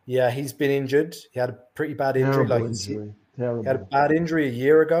 yeah, he's been injured. He had a pretty bad injury. He had a bad injury a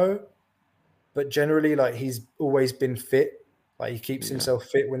year ago, but generally, like, he's always been fit. Like, he keeps himself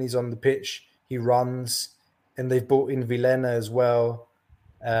fit when he's on the pitch. He runs, and they've brought in Vilena as well.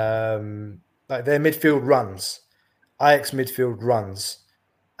 Like, their midfield runs. Ajax midfield runs.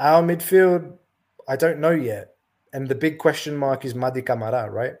 Our midfield, I don't know yet. And the big question mark is Madi Camara,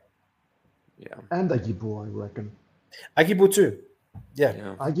 right? Yeah. And Agibu, I reckon. Agibu too.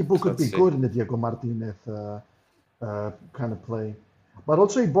 Yeah. Agibu could be good in the Diego Martinez kind of play. But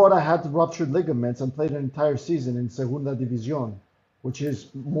also Iborra had ruptured ligaments and played an entire season in Segunda División, which is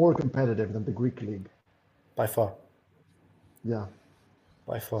more competitive than the Greek league. By far. Yeah.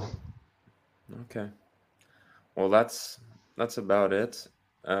 By far. Okay. Well, that's about it.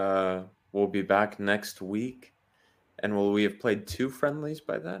 We'll be back next week. And will we have played 2 friendlies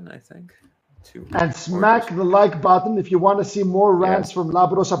by then, I think? 2. And smack the like button if you want to see more rants from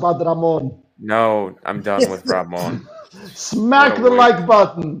Labros about Ramon. No, I'm done with Ramon. Smack the like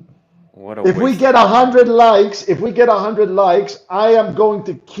button. If we get 100 likes, I am going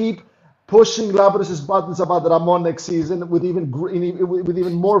to keep pushing Labros' buttons about Ramon next season with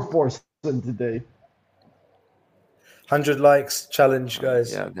even more force than today. 100 likes challenge,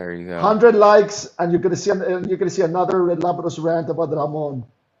 guys. Yeah, there you go. 100 likes, and you're gonna see another Red Labros rant about Ramon.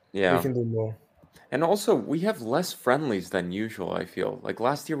 Yeah, we can do more. And also, we have less friendlies than usual. I feel like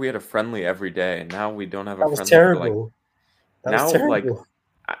last year we had a friendly every day, and now we don't have a friendly. That was terrible. Like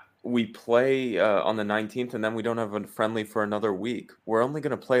we play on the 19th, and then we don't have a friendly for another week. We're only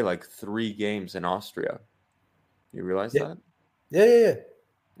gonna play like 3 games in Austria. You realize that? Yeah.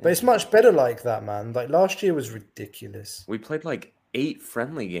 But it's much better like that, man. Like last year was ridiculous. We played like 8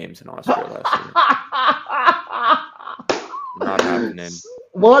 friendly games in Austria last year. Not happening.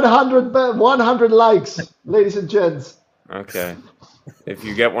 100 likes, ladies and gents. Okay. If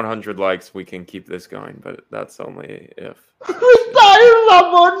you get 100 likes, we can keep this going, but that's only if. Retire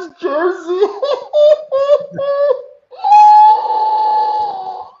Ramon's jersey.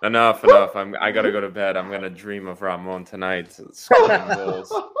 Enough. I gotta go to bed. I'm gonna dream of Ramon tonight. Scoring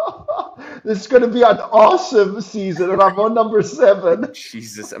goals. This is gonna be an awesome season. Ramon number 7.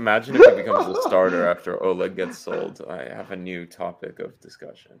 Jesus, imagine if he becomes the starter after Oleg gets sold. I have a new topic of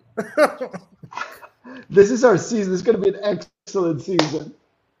discussion. This is our season. This is gonna be an excellent season.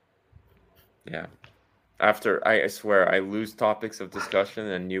 Yeah. After I swear I lose topics of discussion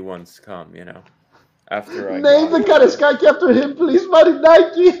and new ones come, After I name the Karaiskaki after him, please,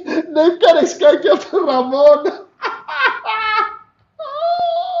 Marinaki. Name Karaiskaki after Ramon.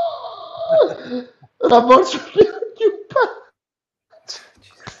 Ramon should be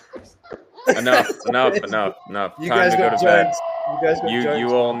Enough. You Time guys to go got to bed. jokes. You guys got jokes. You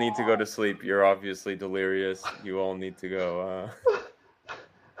all need to go to sleep. You're obviously delirious. You all need to go.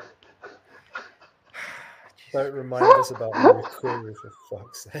 Don't remind us about Mercury, for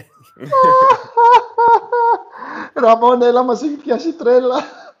fuck's sake. Ramon, έλα μας έχει πιάσει τρέλα.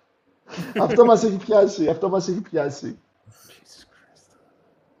 Αυτό μας έχει πιάσει. Jesus Christ.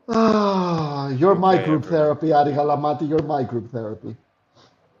 You're my Okay, group everyone. therapy, Ari Galamati. You're my group therapy.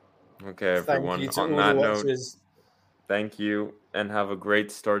 Okay, everyone. Thank you to On all that the note, watchers. thank you and have a great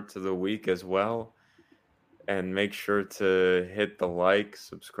start to the week as well. And make sure to hit the like,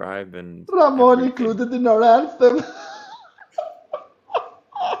 subscribe, and Ramon everything. included in our anthem.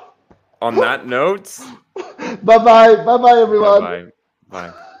 On that note, Bye-bye, everyone.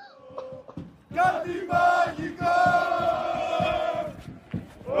 Bye. Κάτι μαγικό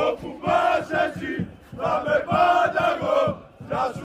όπου πας εσύ θα με πας.